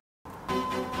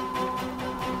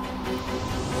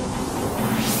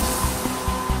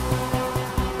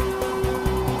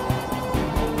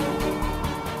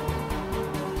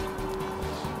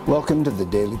 Welcome to the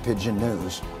Daily Pidgin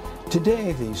News.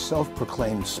 Today, the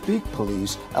self-proclaimed Speak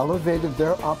Police elevated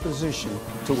their opposition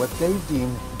to what they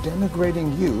deem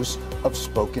denigrating use of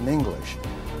spoken English.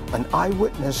 An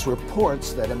eyewitness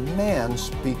reports that a man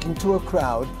speaking to a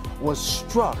crowd was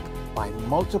struck by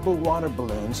multiple water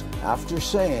balloons after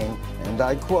saying, and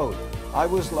I quote, "I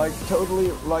was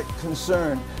totally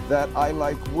concerned that I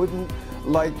wouldn't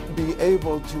be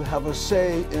able to have a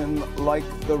say in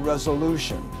the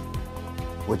resolution,"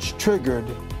 which triggered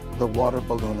the water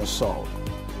balloon assault.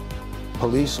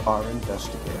 Police are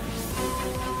investigating.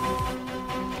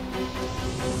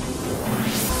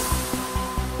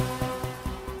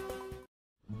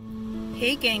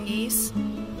 Hey gangies,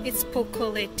 it's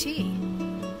Pokole Tea.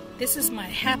 This is my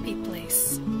happy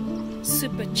place.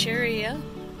 Super Cheeria.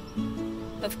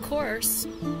 Of course,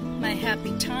 my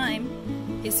happy time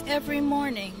is every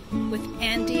morning with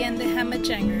Andy and the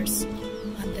Hamajangers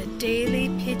on the Daily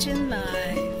Pidgin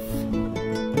Live.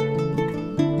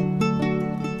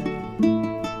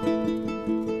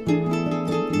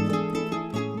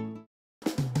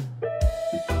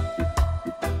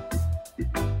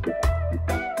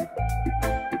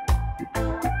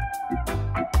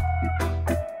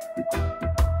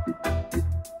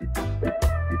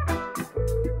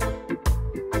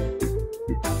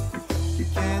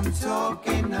 Talk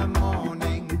in the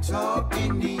morning, talk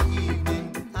in the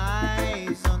evening,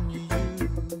 eyes on you.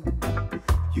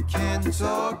 You can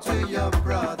talk to your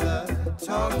brother,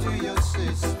 talk to your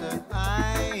sister,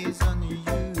 eyes on you.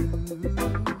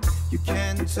 You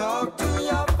can talk to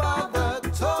your father,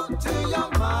 talk to your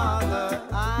mother,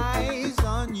 eyes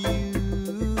on you.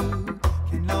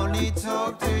 Can only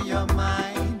talk to your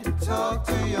mind, talk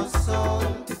to your soul,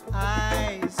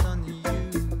 eyes on you.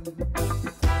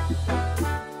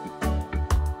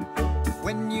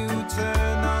 When you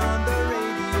turn on the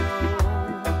radio,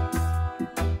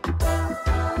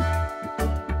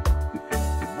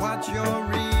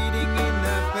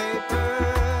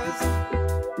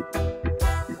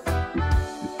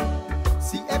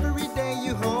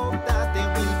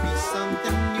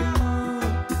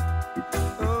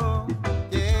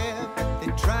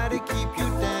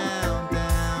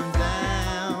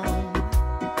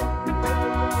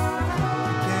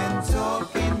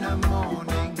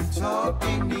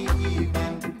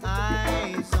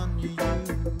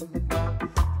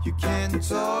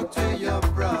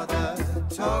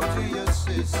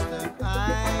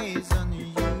 eyes on you.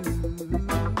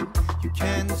 You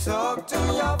can talk to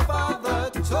your father,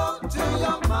 talk to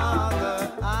your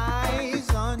mother, eyes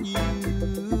on you.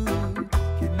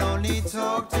 You can only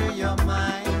talk to your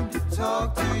mind,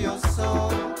 talk to your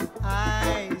soul,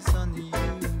 eyes on you.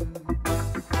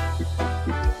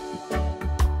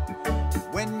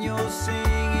 When you're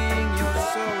singing your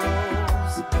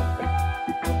sorrows,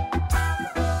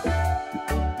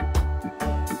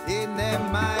 in their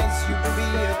minds you'll be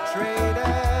a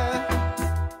traitor.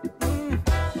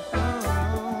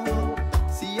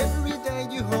 See, every day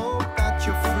you hope that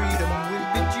your freedom will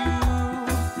be due.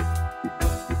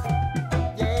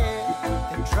 Yeah,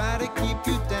 they try to keep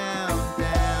you down,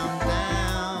 down,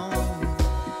 down.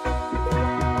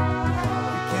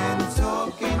 You can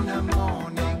talk in the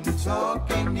morning,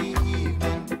 talk in the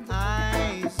evening,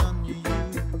 eyes on you.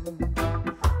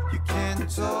 You can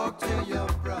talk to your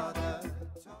brother.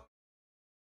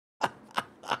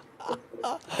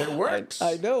 It works.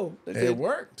 I know. It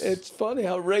works. It's funny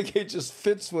how reggae just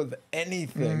fits with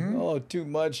anything. Oh, too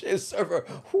much. It's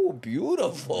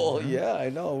beautiful. Yeah, I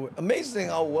know. Amazing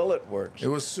how well it works. It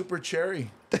was super cherry.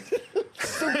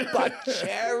 Super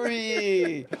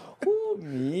cherry. Who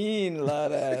mean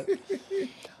like that?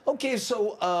 Okay,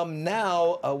 so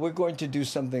now we're going to do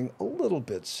something a little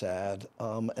bit sad,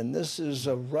 and this is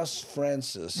Russ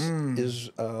Francis is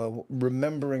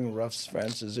remembering Russ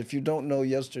Francis. If you don't know,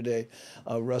 yesterday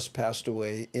Russ passed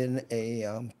away in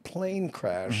a plane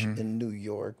crash in New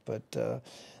York. But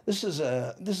this is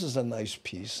a nice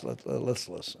piece. Let's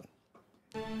listen.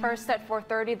 First at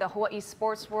 4:30, the Hawaii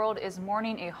sports world is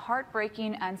mourning a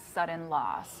heartbreaking and sudden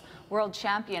loss. World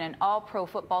champion and all-pro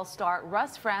football star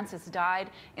Russ Francis died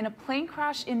in a plane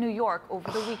crash in New York over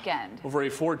the weekend. Over a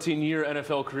 14-year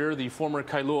NFL career, the former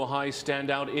Kailua High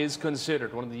standout is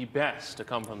considered one of the best to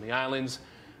come from the islands.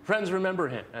 Friends remember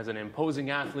him as an imposing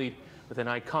athlete with an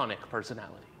iconic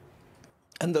personality.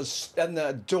 And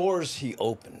the doors he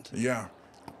opened. Yeah.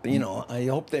 You know, I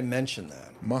hope they mention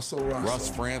that. Muscle Russ.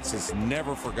 Russ Francis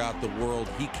never forgot the world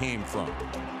he came from.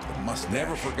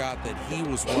 Never forgot that he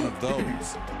was one of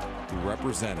those who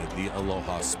represented the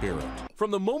Aloha spirit. From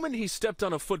the moment he stepped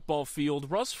on a football field,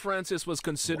 Russ Francis was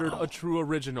considered a true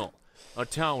original. A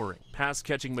towering,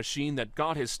 pass-catching machine that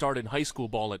got his start in high school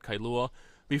ball at Kailua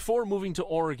before moving to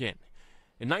Oregon.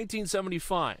 In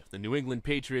 1975, the New England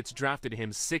Patriots drafted him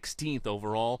 16th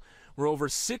overall, where over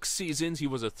 6 seasons he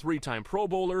was a 3-time Pro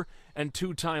Bowler and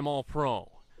 2-time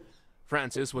All-Pro.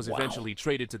 Francis was eventually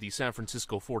traded to the San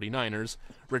Francisco 49ers,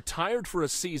 retired for a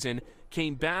season,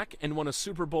 came back and won a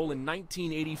Super Bowl in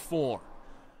 1984.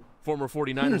 Former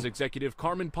 49ers executive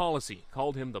Carmen Policy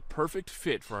called him the perfect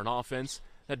fit for an offense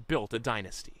that built a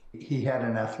dynasty. He had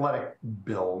an athletic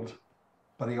build,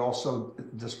 but he also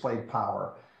displayed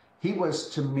power. He was,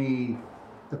 to me,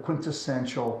 the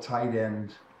quintessential tight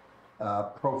end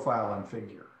profile and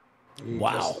figure.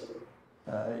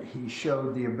 He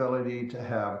showed the ability to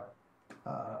have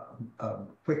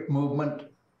quick movement,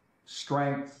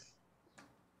 strength,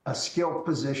 a skilled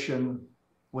position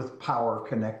with power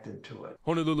connected to it.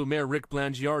 Honolulu Mayor Rick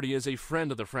Blangiardi is a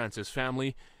friend of the Francis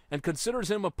family and considers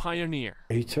him a pioneer.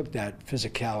 He took that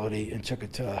physicality and took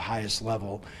it to the highest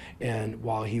level, and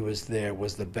while he was there,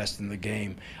 was the best in the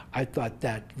game. I thought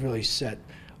that really set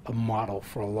a model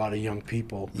for a lot of young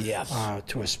people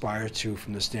to aspire to,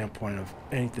 from the standpoint of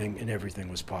anything and everything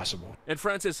was possible. And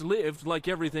Francis lived like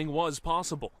everything was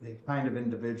possible. The kind of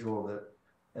individual that,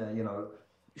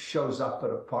 shows up at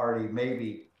a party,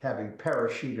 maybe having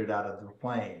parachuted out of the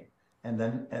plane, and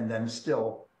then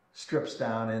still strips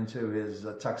down into his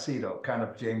tuxedo, kind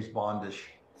of James Bondish.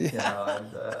 He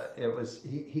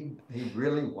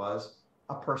really was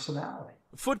a personality.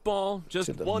 Football, just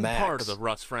one part of the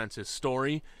Russ Francis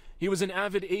story. He was an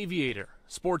avid aviator,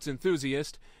 sports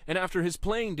enthusiast, and after his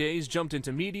playing days jumped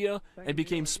into media and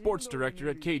became sports director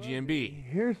at KGMB.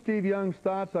 Here's Steve Young's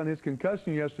thoughts on his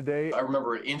concussion yesterday. I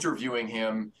remember interviewing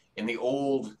him in the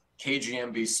old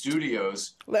KGMB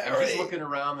studios, and he's looking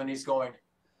around and he's going,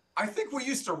 I think we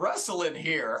used to wrestle in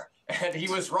here. And he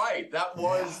was right. That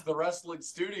was the wrestling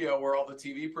studio where all the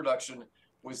TV production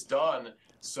was done.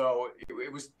 So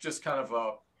it was just kind of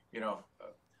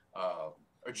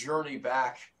a journey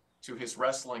back to his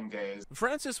wrestling days.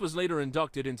 Francis was later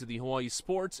inducted into the Hawaii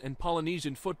Sports and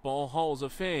Polynesian Football Halls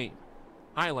of Fame,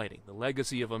 highlighting the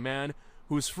legacy of a man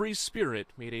whose free spirit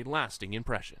made a lasting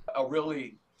impression. A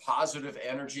really positive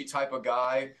energy type of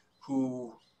guy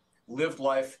who lived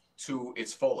life to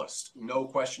its fullest. No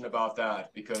question about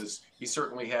that, because he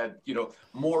certainly had,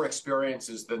 more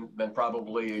experiences than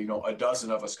probably, a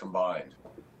dozen of us combined.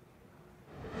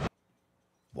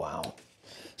 Wow.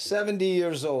 70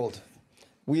 years old.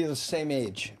 We are the same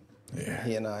age. Yeah.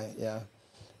 He and I, yeah.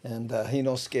 And he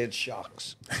no scared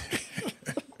sharks.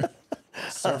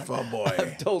 Surfer boy.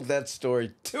 I've told that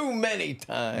story too many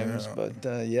times, but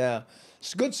yeah.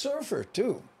 He's a good surfer,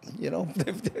 too. You know,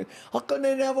 how come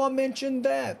they never mentioned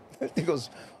that? He goes,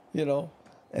 you know,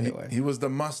 anyway. He was the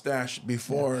mustache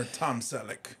before Tom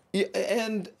Selleck. Yeah,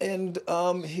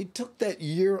 and he took that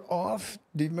year off.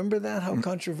 Do you remember that? How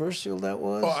controversial that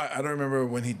was? Oh, I don't remember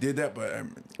when he did that, but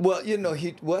well, you know,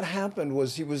 what happened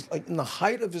was he was like in the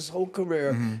height of his whole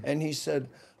career, and he said,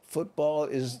 "Football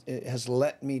has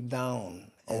let me down.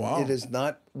 And wow. It is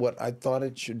not what I thought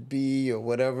it should be, or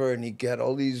whatever." And he got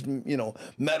all these, you know,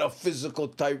 metaphysical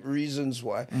type reasons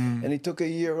why. And he took a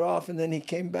year off, and then he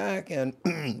came back and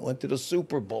went to the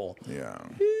Super Bowl. Yeah.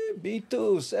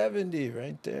 B2, 70,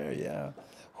 right there, yeah.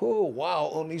 Oh,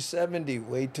 wow, only 70,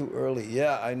 way too early.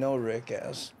 Yeah, I know, Rick,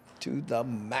 as to the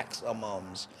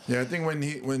maximums. Yeah, I think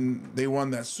when they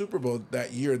won that Super Bowl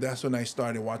that year, that's when I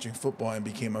started watching football and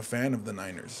became a fan of the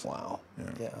Niners. Wow.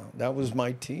 Yeah, that was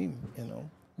my team, you know.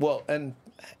 Well, and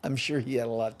I'm sure he had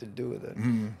a lot to do with it,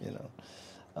 you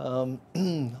know.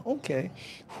 Okay.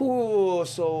 Ooh,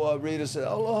 so Rita said,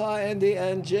 aloha, Andy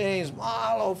and James.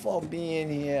 Mahalo for being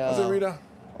here. How's it, Rita?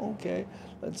 Okay.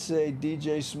 Let's say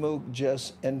DJ Smook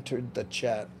just entered the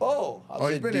chat. Oh,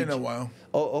 he's been in a while.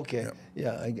 Oh, okay.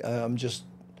 Yeah, I'm just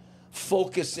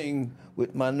focusing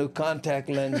with my new contact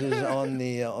lenses on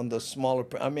the smaller.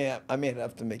 I may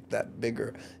have to make that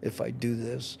bigger if I do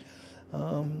this.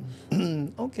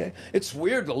 Okay. It's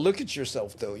weird to look at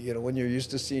yourself though. You know, when you're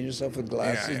used to seeing yourself with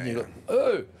glasses, and you go,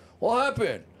 "Hey, what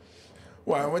happened?"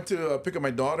 Well, I went to pick up my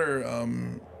daughter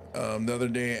the other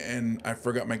day, and I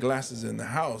forgot my glasses in the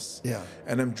house. Yeah.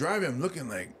 And I'm driving, I'm looking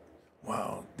like,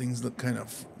 wow, things look kind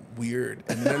of weird.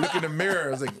 And then I look in the mirror,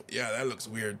 I was like, yeah, that looks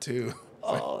weird too.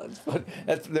 Oh, that's fun.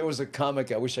 There was a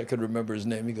comic, I wish I could remember his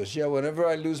name. He goes, yeah, whenever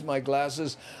I lose my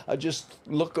glasses, I just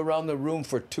look around the room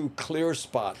for 2 clear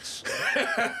spots.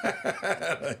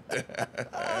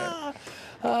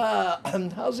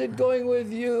 How's it going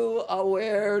with you,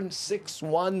 Aware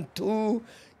 612?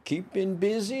 Keeping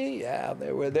busy? Yeah,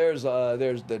 there's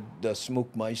the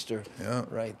Smookmeister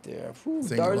right there. Whew,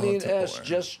 Darlene S.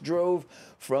 just drove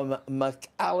from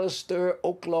McAllister,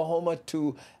 Oklahoma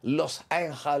to Los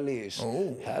Angeles.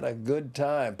 Oh. Had a good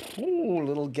time. Ooh,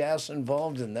 little gas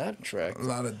involved in that trek. A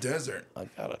lot of desert. I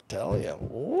gotta tell you.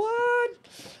 What?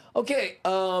 Okay,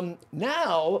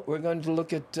 now we're going to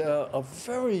look at a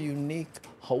very unique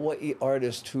Hawaii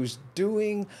artist who's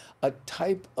doing a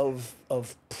type of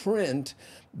print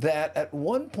that at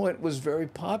one point was very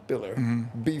popular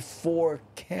before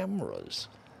cameras.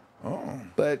 Oh.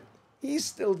 But he's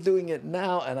still doing it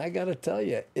now, and I gotta tell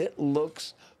you, it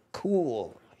looks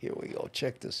cool. Here we go,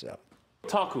 check this out.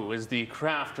 Taku is the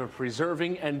craft of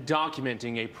preserving and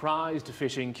documenting a prized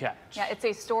fishing catch. Yeah, it's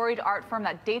a storied art form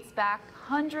that dates back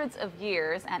hundreds of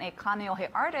years, and a Kaneohe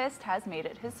artist has made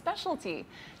it his specialty.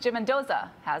 Jim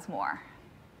Mendoza has more.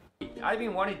 I've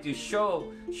been wanting to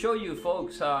show you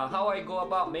folks how I go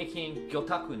about making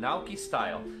Gyotaku Naoki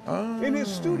style. In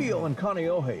his studio in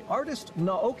Kaneohe, artist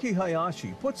Naoki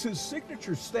Hayashi puts his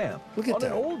signature stamp on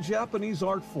an old Japanese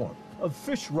art form of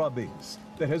fish rubbings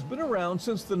that has been around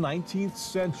since the 19th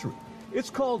century.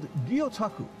 It's called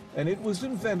Gyotaku, and it was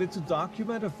invented to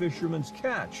document a fisherman's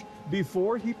catch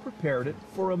before he prepared it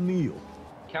for a meal.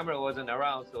 Camera wasn't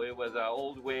around, so it was an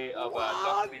old way of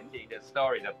documenting the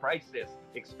story, the priceless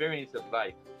experience of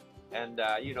life. And,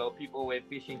 you know, people went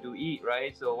fishing to eat,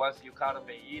 right? So once you caught them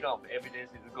and eat them,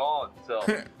 evidence is gone. So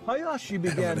Hayashi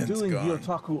began doing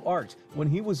Gyotaku art when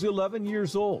he was 11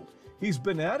 years old. He's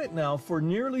been at it now for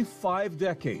nearly 5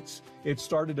 decades. It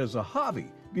started as a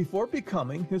hobby before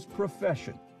becoming his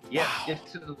profession. Yeah,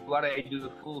 this is what I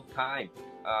do full time.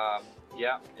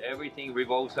 Yeah, everything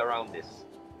revolves around this.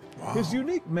 Wow. His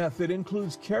unique method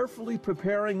includes carefully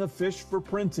preparing a fish for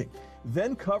printing,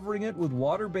 then covering it with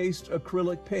water-based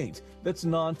acrylic paint that's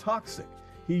non-toxic.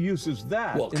 He uses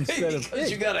that instead of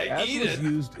ink, as was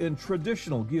used in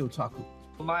traditional Gyotaku.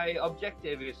 My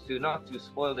objective is not to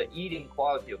spoil the eating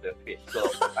quality of the fish, so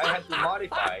I had to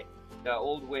modify the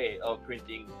old way of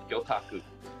printing Gyotaku.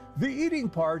 The eating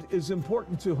part is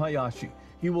important to Hayashi.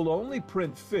 He will only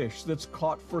print fish that's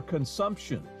caught for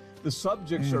consumption. The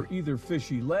subjects are either fish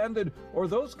he landed or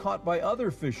those caught by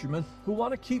other fishermen who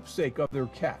want a keepsake of their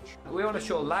catch. We want to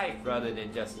show life rather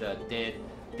than just a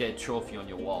dead trophy on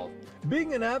your wall.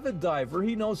 Being an avid diver,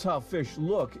 he knows how fish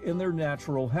look in their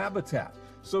natural habitat.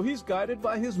 So he's guided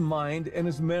by his mind and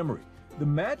his memory. The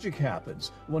magic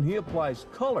happens when he applies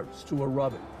colors to a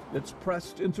rubbing that's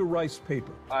pressed into rice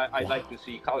paper. I like to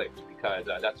see colors because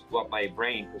that's what my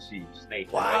brain perceives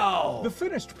nature. Wow! Right? The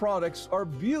finished products are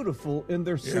beautiful in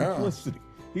their simplicity.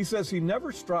 He says he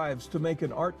never strives to make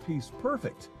an art piece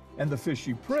perfect, and the fish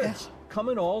he prints come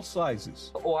in all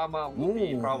sizes. Oama would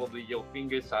be probably your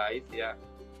finger size, The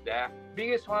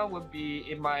biggest one would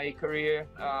be in my career,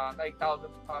 like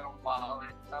 1,000-pound walleye,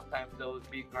 and sometimes those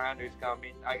big grinders come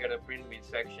in. I gotta print them in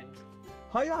sections.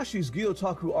 Hayashi's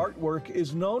Gyotaku artwork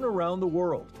is known around the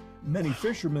world. Many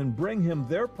fishermen bring him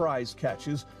their prize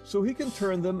catches so he can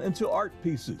turn them into art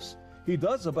pieces. He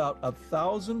does about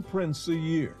 1,000 prints a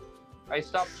year. I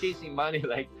stopped chasing money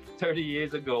like 30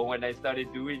 years ago when I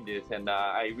started doing this, and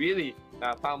I really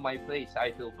found my place.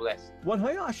 I feel blessed. When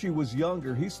Hayashi was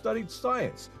younger, he studied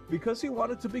science because he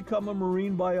wanted to become a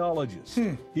marine biologist.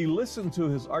 He listened to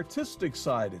his artistic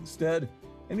side instead,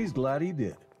 and he's glad he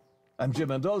did. I'm Jim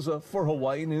Mendoza for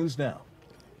Hawaii News Now.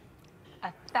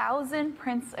 1,000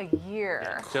 prints a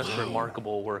year. Just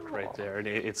remarkable work right there. And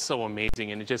it's so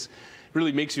amazing, and it just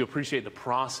really makes you appreciate the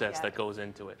process that goes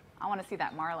into it. I want to see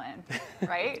that marlin,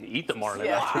 right? Eat the marlin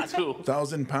after too.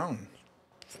 1,000 pounds.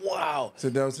 Wow. So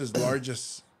that was his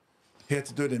largest. He had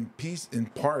to do it in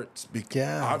parts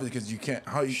because obviously you can't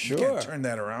you can't turn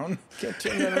that around. Can't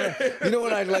turn that around. You know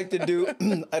what I'd like to do?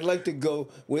 I'd like to go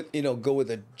with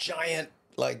a giant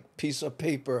piece of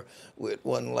paper with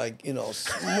one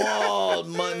small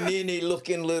manini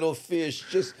looking little fish.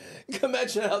 Just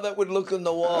imagine how that would look on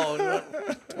the wall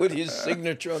with his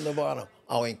signature on the bottom.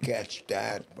 I ain't catch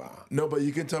that, bro. No, but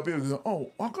you can tell people, go,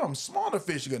 oh, how come smaller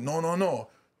fish? You go, no.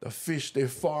 The fish, they're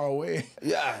far away.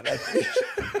 Yeah, that fish.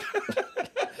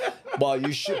 But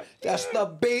you should. That's the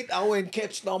bait I went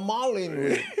catch the marlin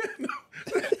with.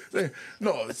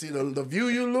 No, see, the view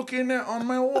you're looking at on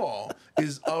my wall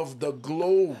is of the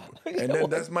globe. And then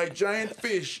that's my giant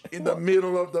fish in the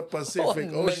middle of the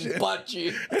Pacific Ocean.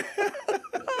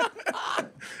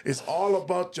 It's all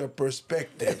about your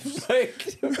perspective.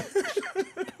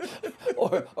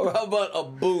 or how about a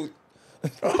boot?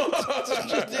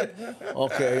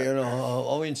 Okay,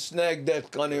 I mean, snag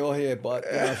that kaneo here,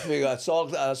 but I figure that's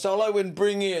all I would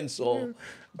bring in, so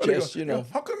just,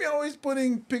 How come you're always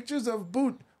putting pictures of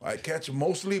boot? I catch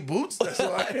mostly boots, that's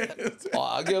why.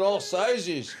 I get all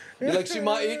sizes. You like see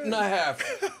my 8.5?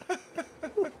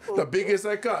 The biggest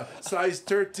I got, size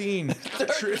 13.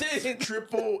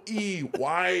 Triple E,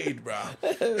 wide, bro.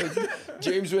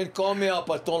 James went call me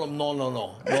up. I told him,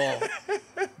 no.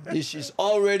 This is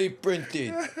already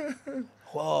printed.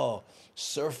 Wow,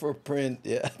 surfer print,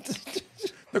 yeah.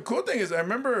 The cool thing is, I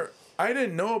remember I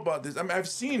didn't know about this. I mean, I've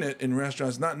seen it in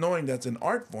restaurants, not knowing that's an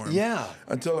art form. Yeah.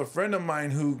 Until a friend of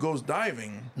mine who goes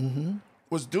diving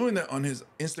was doing that on his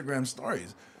Instagram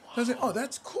stories. I was like, oh,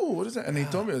 that's cool. What is that? And he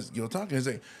told me, you're talking. He's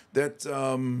like, that's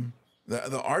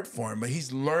the art form, but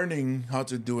he's learning how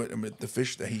to do it with the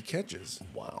fish that he catches.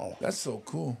 Wow. That's so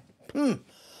cool.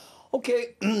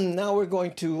 Okay, now we're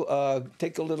going to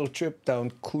take a little trip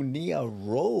down Kunia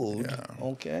Road. Yeah.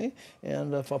 Okay,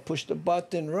 and if I push the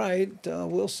button right,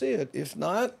 we'll see it. If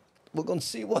not, we're going to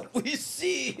see what we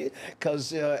see.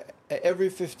 Because every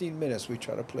 15 minutes we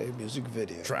try to play a music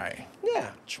video. Try.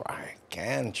 Yeah, try.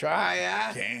 Can try,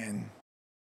 yeah? Can.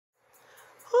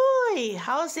 Hoi,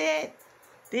 how's it?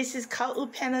 This is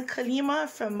Ka'upena Kalima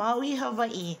from Maui,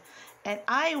 Hawaii, and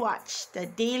I watch the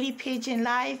Daily Pidgin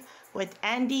Live with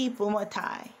Andy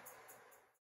Bumatai.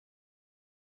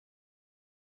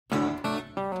 I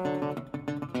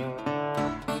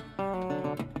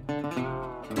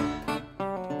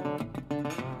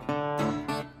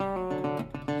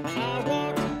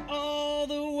walked all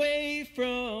the way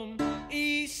from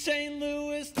East St.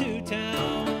 Louis to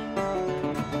town.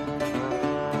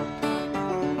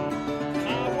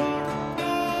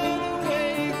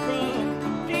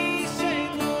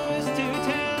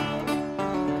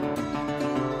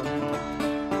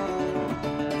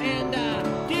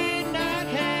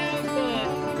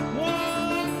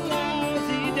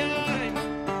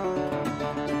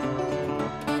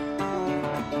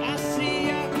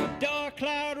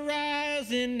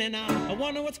 And I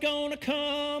wonder what's gonna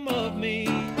come of me.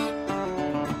 I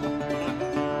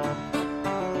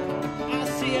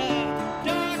see a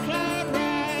dark cloud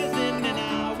rising, and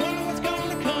I wonder what's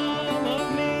gonna come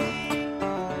of me.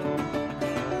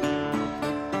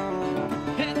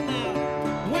 And now,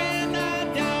 when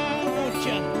I die, won't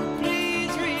you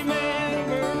please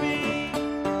remember me?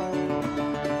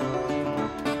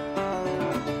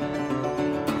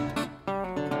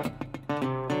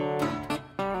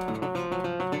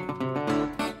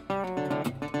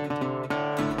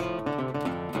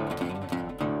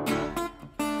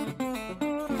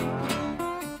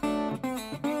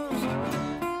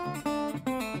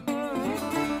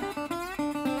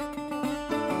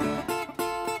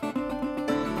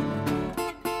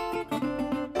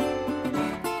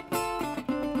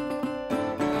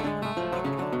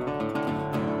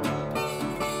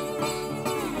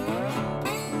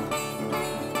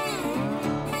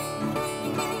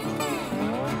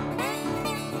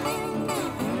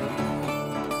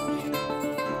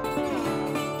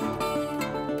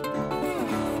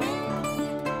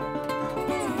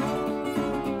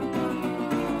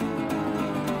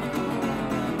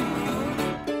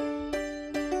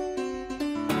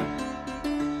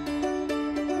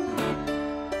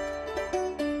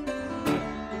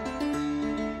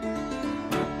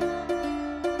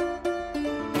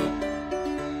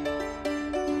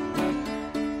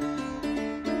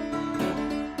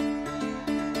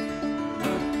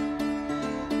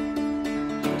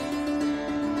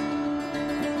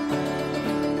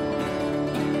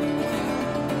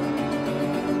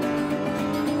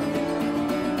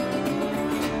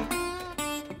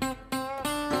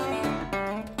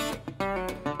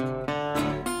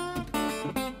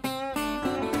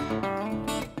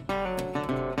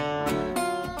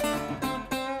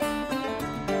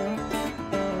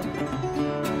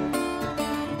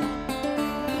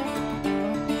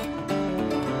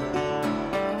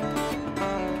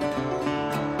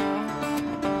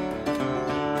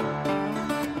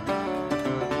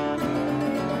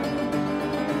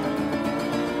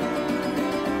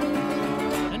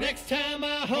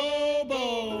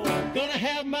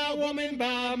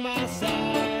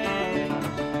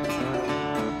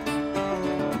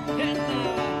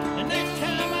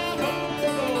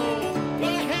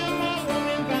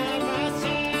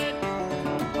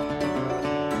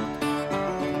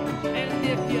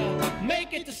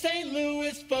 St.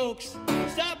 Louis folks,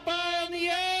 stop by on the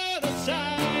other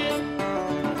side.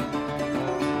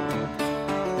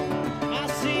 I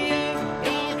see a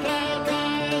dark cloud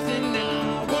rising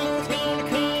now. What's gonna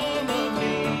come of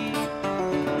me?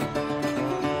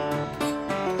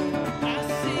 I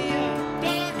see a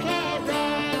dark cloud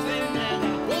rising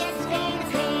now. What's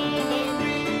gonna come of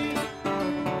me?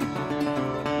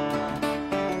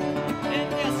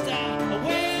 And yes,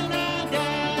 when I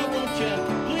die, won't you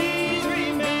please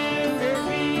remember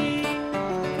me?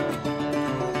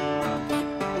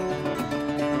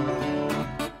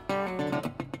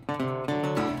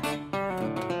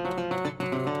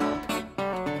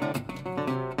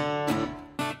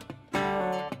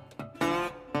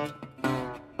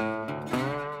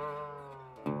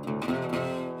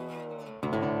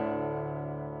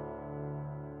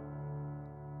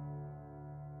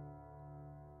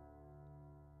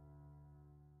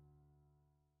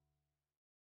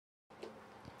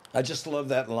 I just love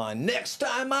that line. Next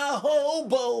time I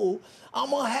hobo, I'm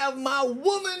going to have my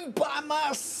woman by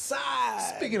my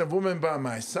side. Speaking of woman by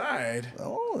my side.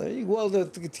 Oh, there you go. Well, the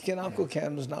Kinako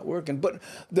cam is not working. But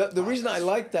the reason I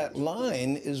like that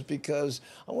line is because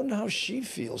I wonder how she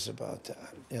feels about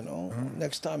that, you know?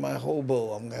 Next time I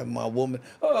hobo, I'm going to have my woman.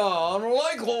 Oh, I don't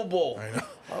like hobo. I know.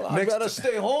 I gotta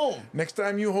stay home. Next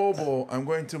time you hobo, I'm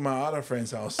going to my other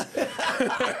friend's house.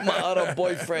 My other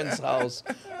boyfriend's house.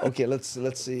 Okay, let's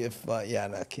see if yeah,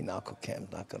 the Kinako cam's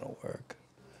not gonna work.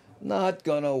 Not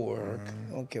gonna work.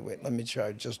 Okay, wait. Let me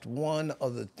try just one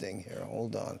other thing here.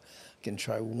 Hold on. I can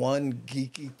try one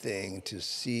geeky thing to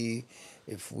see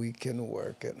if we can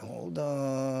work it. Hold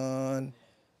on.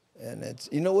 And it's,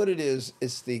 you know what it is?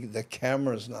 It's the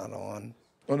camera's not on.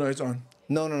 Oh no, it's on.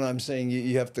 No. I'm saying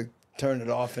you have to turn it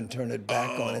off and turn it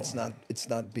back on. It's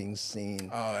not being seen.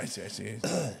 Oh, I see.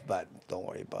 But don't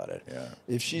worry about it. Yeah.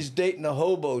 If she's dating a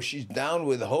hobo, she's down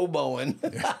with hoboing.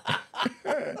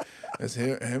 It's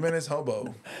him and his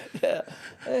hobo. Yeah.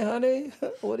 Hey, honey,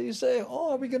 what do you say?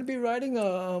 Oh, are we going to be riding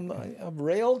a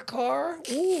rail car?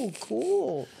 Ooh,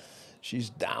 cool.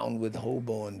 She's down with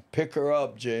hoboing. Pick her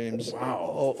up, James.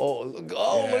 Wow. Look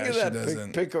at that.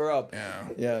 Pick her up.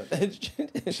 Yeah.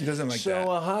 She doesn't like that.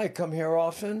 So, hi, come here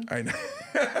often? I know.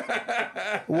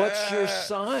 What's your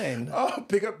sign? Oh,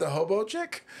 pick up the hobo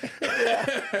chick?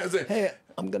 Hey,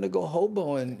 I'm going to go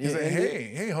hoboing. He's like,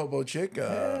 hey, hobo chick.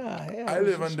 I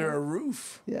live under a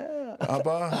roof. Yeah.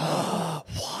 Abba.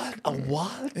 What? A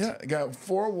what? Yeah, I got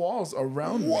 4 walls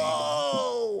around me.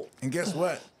 Whoa. And guess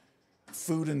what?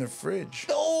 Food in the fridge.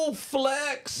 Oh,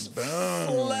 flex. Boom.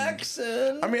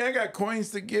 Flexing. I mean, I got coins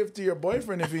to give to your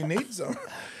boyfriend if he needs them.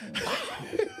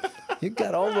 You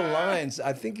got all the lines.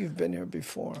 I think you've been here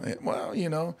before. Well, you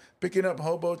know, picking up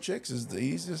hobo chicks is the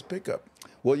easiest pickup.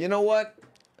 Well, you know what?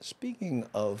 Speaking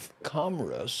of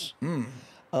commerce,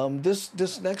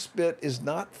 this next bit is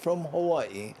not from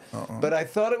Hawaii, but I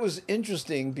thought it was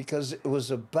interesting because it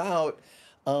was about,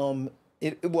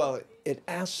 it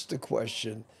asks the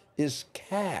question, is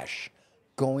cash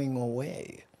going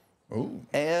away? Ooh.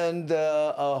 And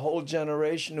a whole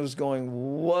generation was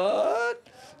going, what?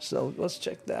 So let's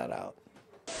check that out.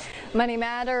 Money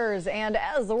matters, and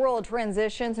as the world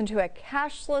transitions into a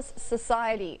cashless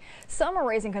society, some are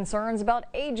raising concerns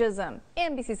about ageism.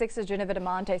 NBC6's Jenna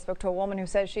Vidamonte spoke to a woman who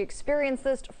says she experienced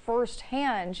this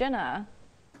firsthand. Jenna.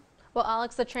 Well,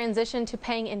 Alex, the transition to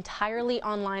paying entirely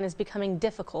online is becoming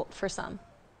difficult for some.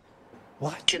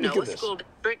 What? Genoa School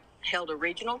District held a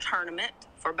regional tournament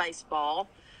for baseball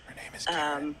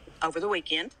over the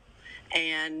weekend,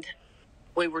 and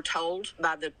we were told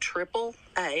by the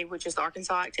AAA, which is the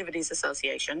Arkansas Activities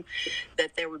Association,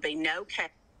 that there would be no cash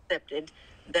accepted,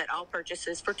 that all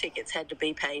purchases for tickets had to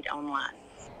be paid online.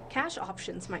 Cash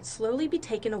options might slowly be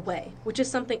taken away, which is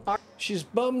something She's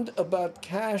bummed about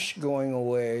cash going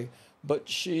away, but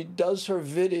she does her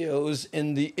videos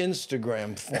in the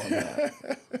Instagram format.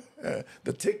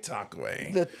 The TikTok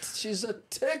way. She's a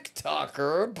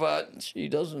TikToker, but she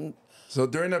doesn't. So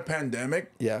during the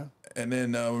pandemic, and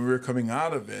then when we were coming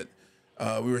out of it,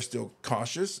 we were still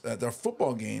cautious at our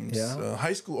football games.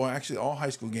 High school, or actually all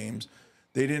high school games,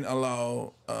 they didn't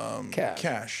allow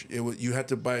cash. You had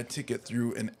to buy a ticket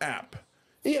through an app.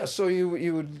 Yeah, so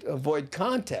you would avoid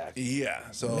contact. Yeah,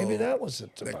 so maybe that was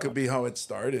it. That could be how it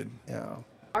started. Yeah.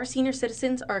 our senior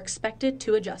citizens are expected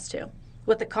to adjust to.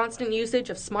 With the constant usage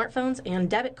of smartphones and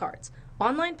debit cards,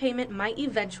 online payment might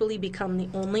eventually become the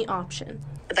only option.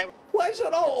 Why is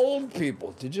it all old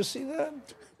people? Did you see that?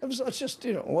 It's just,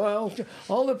 well,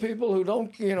 all the people who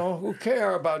don't, who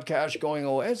care about cash going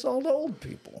away, it's all the old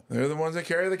people. They're the ones that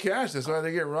carry the cash. That's why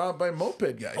they get robbed by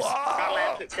moped guys. Not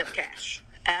allowed to accept cash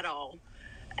at all.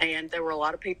 And there were a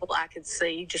lot of people I could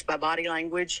see just by body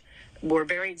language were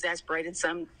very exasperated.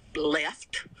 Some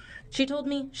left. She told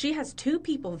me she has 2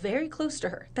 people very close to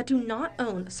her that do not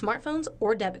own smartphones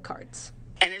or debit cards.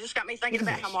 And it just got me thinking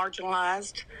about how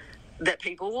marginalized that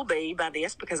people will be by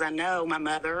this, because I know my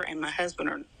mother and my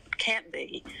husband can't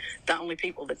be the only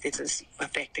people that this is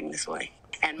affecting this way.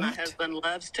 And my husband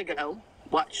loves to go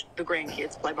watch the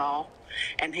grandkids play ball,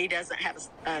 and he doesn't have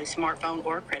a smartphone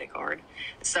or a credit card.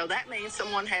 So that means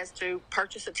someone has to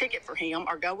purchase a ticket for him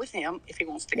or go with him if he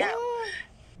wants to go.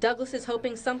 Douglas is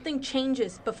hoping something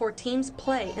changes before teams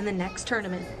play in the next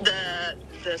tournament.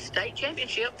 The state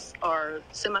championships or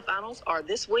semifinals are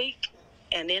this week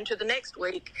and into the next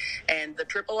week, and the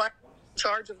AAA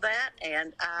charge of that,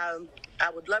 and I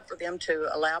would love for them to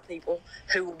allow people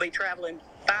who will be traveling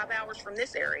 5 hours from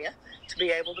this area to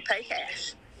be able to pay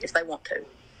cash if they want to.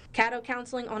 Caddo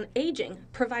Counseling on Aging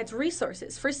provides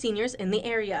resources for seniors in the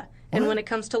area. And when it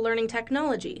comes to learning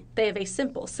technology, they have a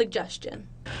simple suggestion.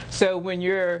 So when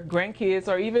your grandkids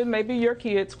or even maybe your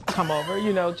kids come over,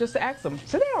 you know, just ask them,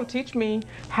 sit down, teach me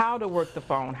how to work the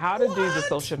phone, how to do the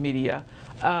social media,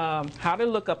 how to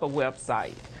look up a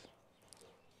website.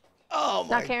 Oh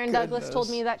my Now, Karen Douglas told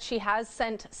me that she has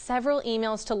sent several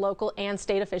emails to local and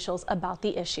state officials about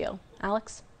the issue.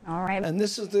 Alex? All right. And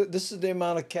this is the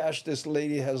amount of cash this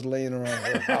lady has laying around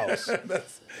her house.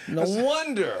 No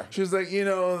wonder. She was like, you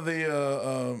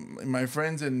know, my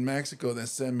friends in Mexico that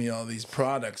send me all these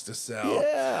products to sell.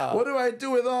 Yeah. What do I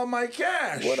do with all my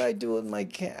cash? What do I do with my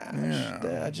cash?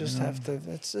 Yeah. I just have to.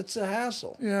 It's a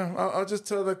hassle. Yeah. I'll just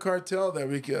tell the cartel that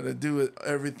we got to do it,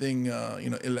 everything, you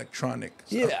know, electronic.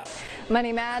 So. Yeah.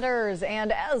 Money matters,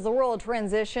 and as the world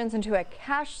transitions into a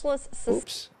cashless society.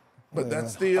 Oops. But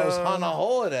that's the I was on a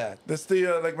hole of that. That's the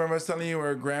like remember I was telling you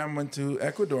where Graham went to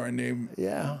Ecuador and they you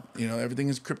know, everything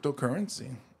is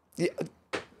cryptocurrency. Yeah.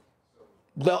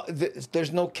 Well,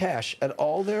 there's no cash at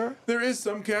all there. There is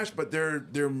some cash, but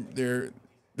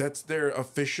that's their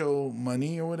official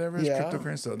money or whatever is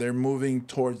cryptocurrency. So they're moving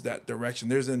towards that direction.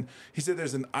 He said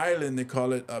there's an island, they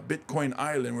call it a Bitcoin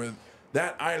island, where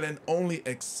that island only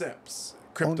accepts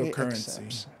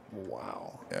cryptocurrency.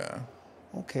 Wow. Yeah.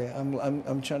 Okay,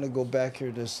 I'm trying to go back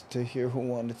here to hear who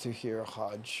wanted to hear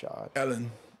Hard Shot. Ellen.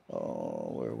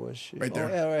 Oh, where was she? Right there.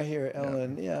 Oh, yeah, right here,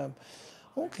 Ellen. Yeah.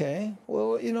 Okay.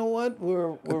 Well, you know what?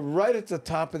 We're right at the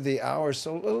top of the hour,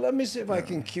 so let me see if I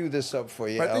can cue this up for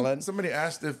you, Ellen. I think somebody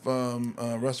asked if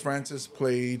Russ Francis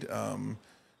played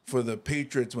for the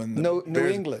Patriots when the New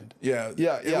England. Yeah.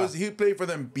 He played for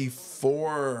them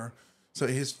before. So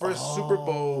his first Super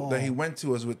Bowl that he went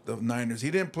to was with the Niners.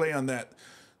 He didn't play on that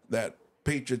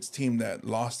Patriots team that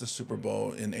lost the Super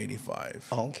Bowl in '85.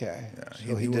 Okay. Yeah,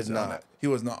 so he did not. He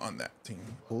was not on that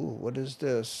team. Ooh, what is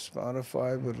this?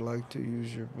 Spotify would like to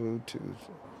use your Bluetooth.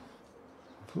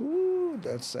 Ooh,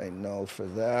 that's saying no for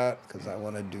that because I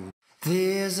want to do.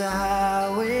 There's a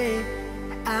highway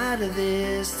out of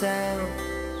this town,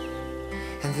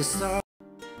 and the star.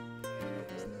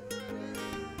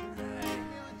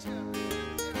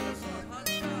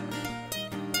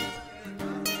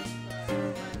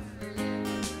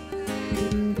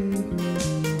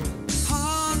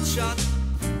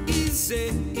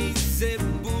 Easy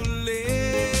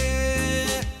bullet.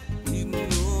 You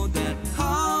know that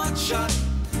hard shot.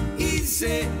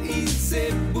 Easy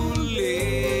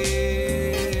bullet.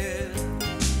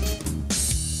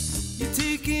 You're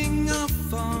taking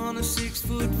off on a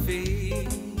 6-foot face.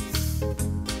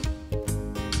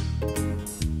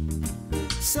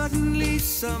 Suddenly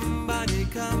somebody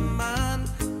come on,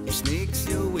 you snakes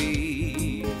your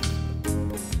way.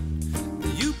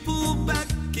 You pull back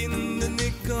in the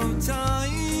nick of time,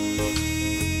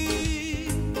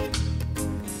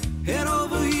 head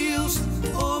over heels,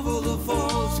 over the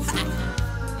falls,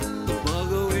 the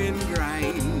bugger and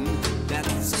grind.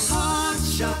 That's hard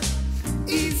shot,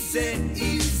 easy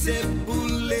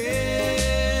bullet.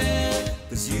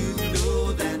 'Cause you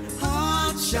know that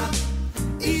hard shot,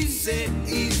 easy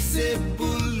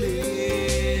bullet.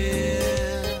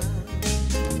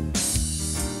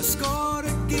 I scored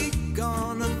a gig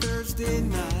on a Thursday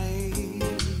night.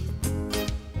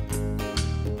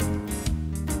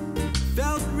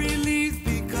 Felt relief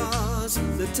because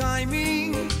the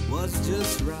timing was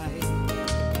just right.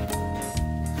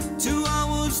 2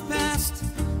 hours passed,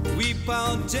 we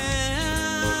pound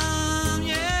down,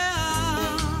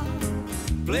 yeah.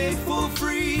 Played for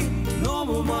free, no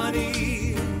more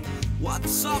money.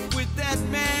 What's up with that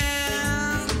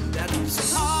man?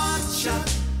 That's hard shot,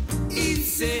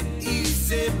 easy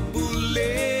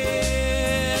bullet.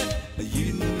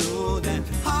 You know that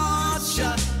hard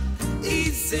shot,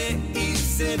 easy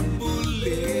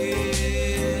bullet.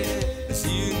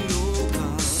 You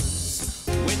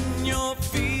you're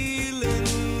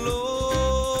feeling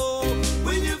low,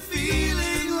 when you're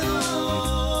feeling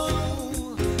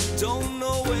low, don't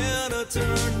know where to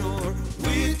turn or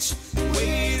which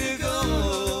way to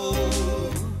go.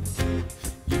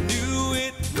 You knew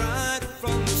it right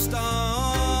from the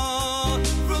start,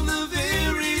 from the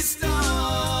very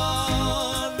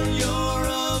start. You're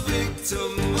a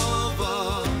victim of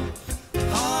a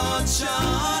hard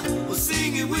shot. Well,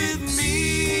 sing it with me.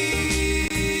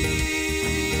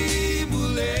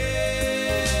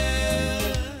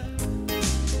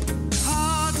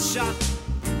 Hard shot,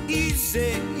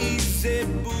 easy, easy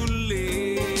bullet.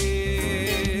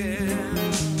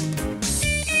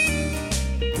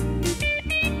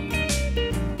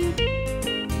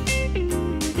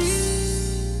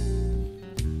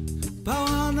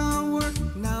 Power now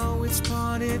work, now it's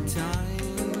party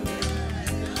time.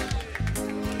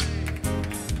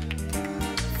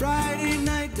 Friday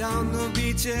night down the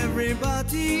beach,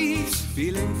 everybody's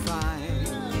feeling fine.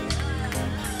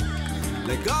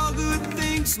 Like all good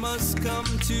things must come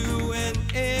to an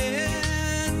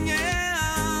end,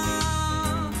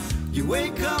 yeah. You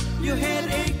wake up, your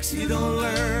head aches, you don't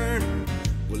learn.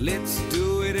 Well, let's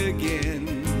do it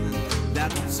again.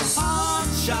 That's a hard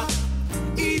shot,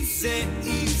 easy,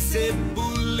 easy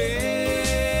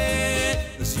bullet.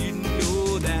 'Cause you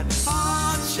know that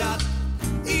hard shot,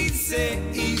 easy,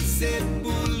 easy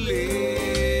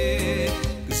bullet.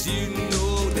 'Cause you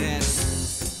know that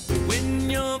when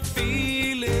you're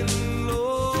feeling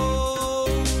low,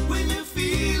 when you're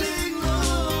feeling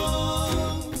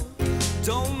low,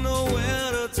 don't know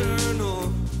where to turn or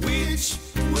which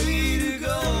way to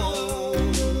go.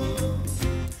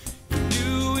 You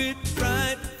do it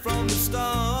right from the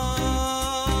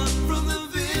start, from the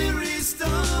very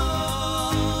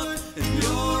start. And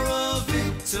you're a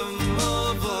victim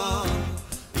of a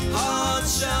hard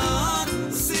shot.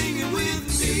 Sing it with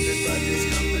me. Everybody's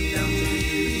coming down to the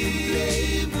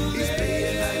play. He's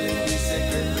playing live music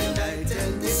every night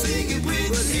and day. Sing it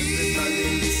with me. Everybody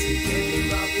listen, Kenny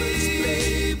Roberts play. He's playing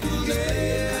live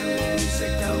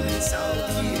music down in South Key.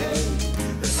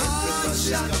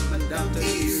 Everybody's coming down to the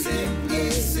play.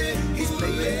 He's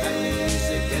playing live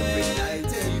music every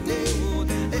night and day.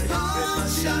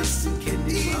 Everybody listen,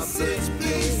 Kenny Roberts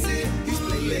play. He's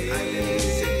playing live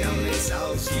music down in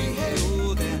South Key.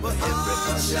 But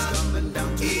everybody's coming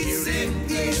down to hear him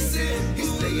play.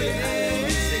 He's playing live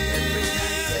music every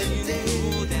night and day.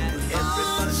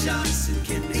 Everybody's listen,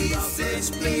 Kenny Roberts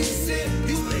play.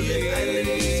 He's playing live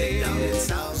music down in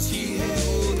South Key.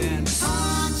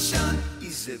 Hard shot,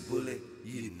 easy bullet,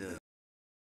 you know.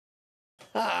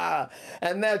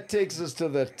 And that takes us to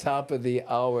the top of the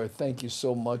hour. Thank you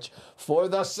so much for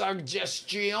the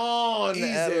suggestion,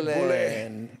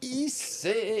 Ellen. Ise.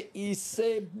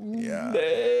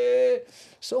 Yeah.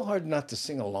 So hard not to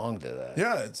sing along to that.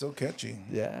 Yeah, it's so catchy.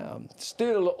 Yeah.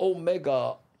 Still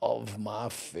Omega of my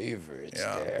favorites.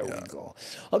 There we go.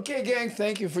 Okay, gang,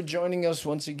 thank you for joining us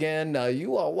once again.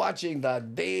 You are watching the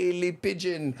Daily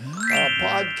Pidgin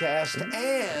podcast.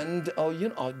 And,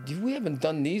 we haven't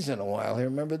done these in a while here.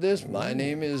 Remember this? My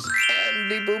name is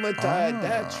Andy Bumatai.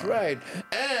 That's right.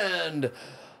 And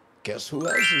guess who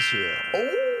else is here?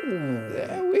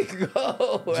 There we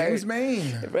go. James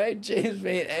Maine. Right, James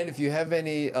Maine. And if you have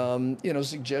any,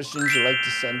 suggestions you'd like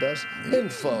to send us,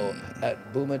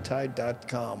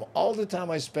 info@bumatai.com. All the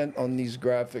time I spent on these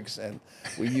graphics, and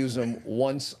we use them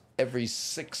once every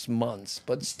 6 months.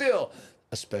 But still,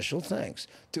 a special thanks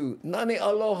to Nani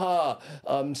Aloha,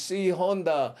 C.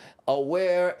 Honda,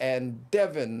 Aware, and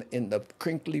Devin in the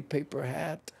crinkly paper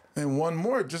hat. And one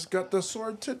more just got the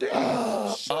sword today.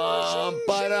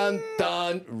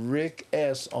 Rick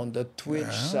S. on the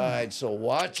Twitch side. So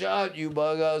watch out, you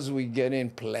buggers. We get in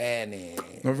planning.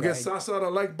 Don't forget, Sasa the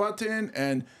like button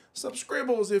and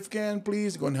subscribbles if you can,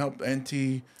 please. Go and help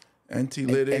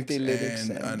Antilytics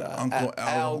and Uncle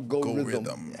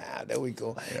Algorithm. Yeah, there we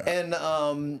go. Yeah. And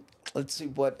let's see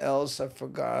what else I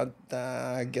forgot.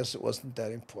 I guess it wasn't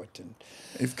that important.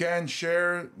 If you can,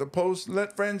 share the post.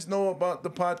 Let friends know about the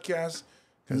podcast,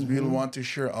 because we want to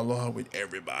share aloha with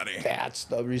everybody. That's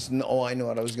the reason. Oh, I know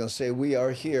what I was going to say. We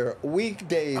are here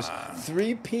weekdays,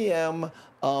 3 p.m.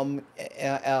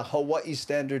 Hawaii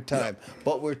Standard Time.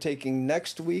 But we're taking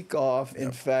next week off.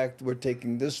 In fact, we're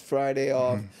taking this Friday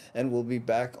off, and we'll be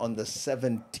back on the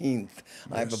 17th.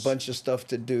 I have a bunch of stuff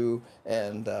to do,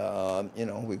 and,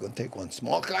 we're going to take one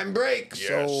small time break.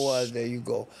 So there you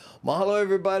go. Mahalo,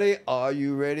 everybody. Are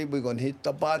you ready? We're going to hit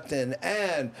the button.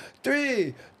 And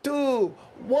 3, 2,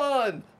 1.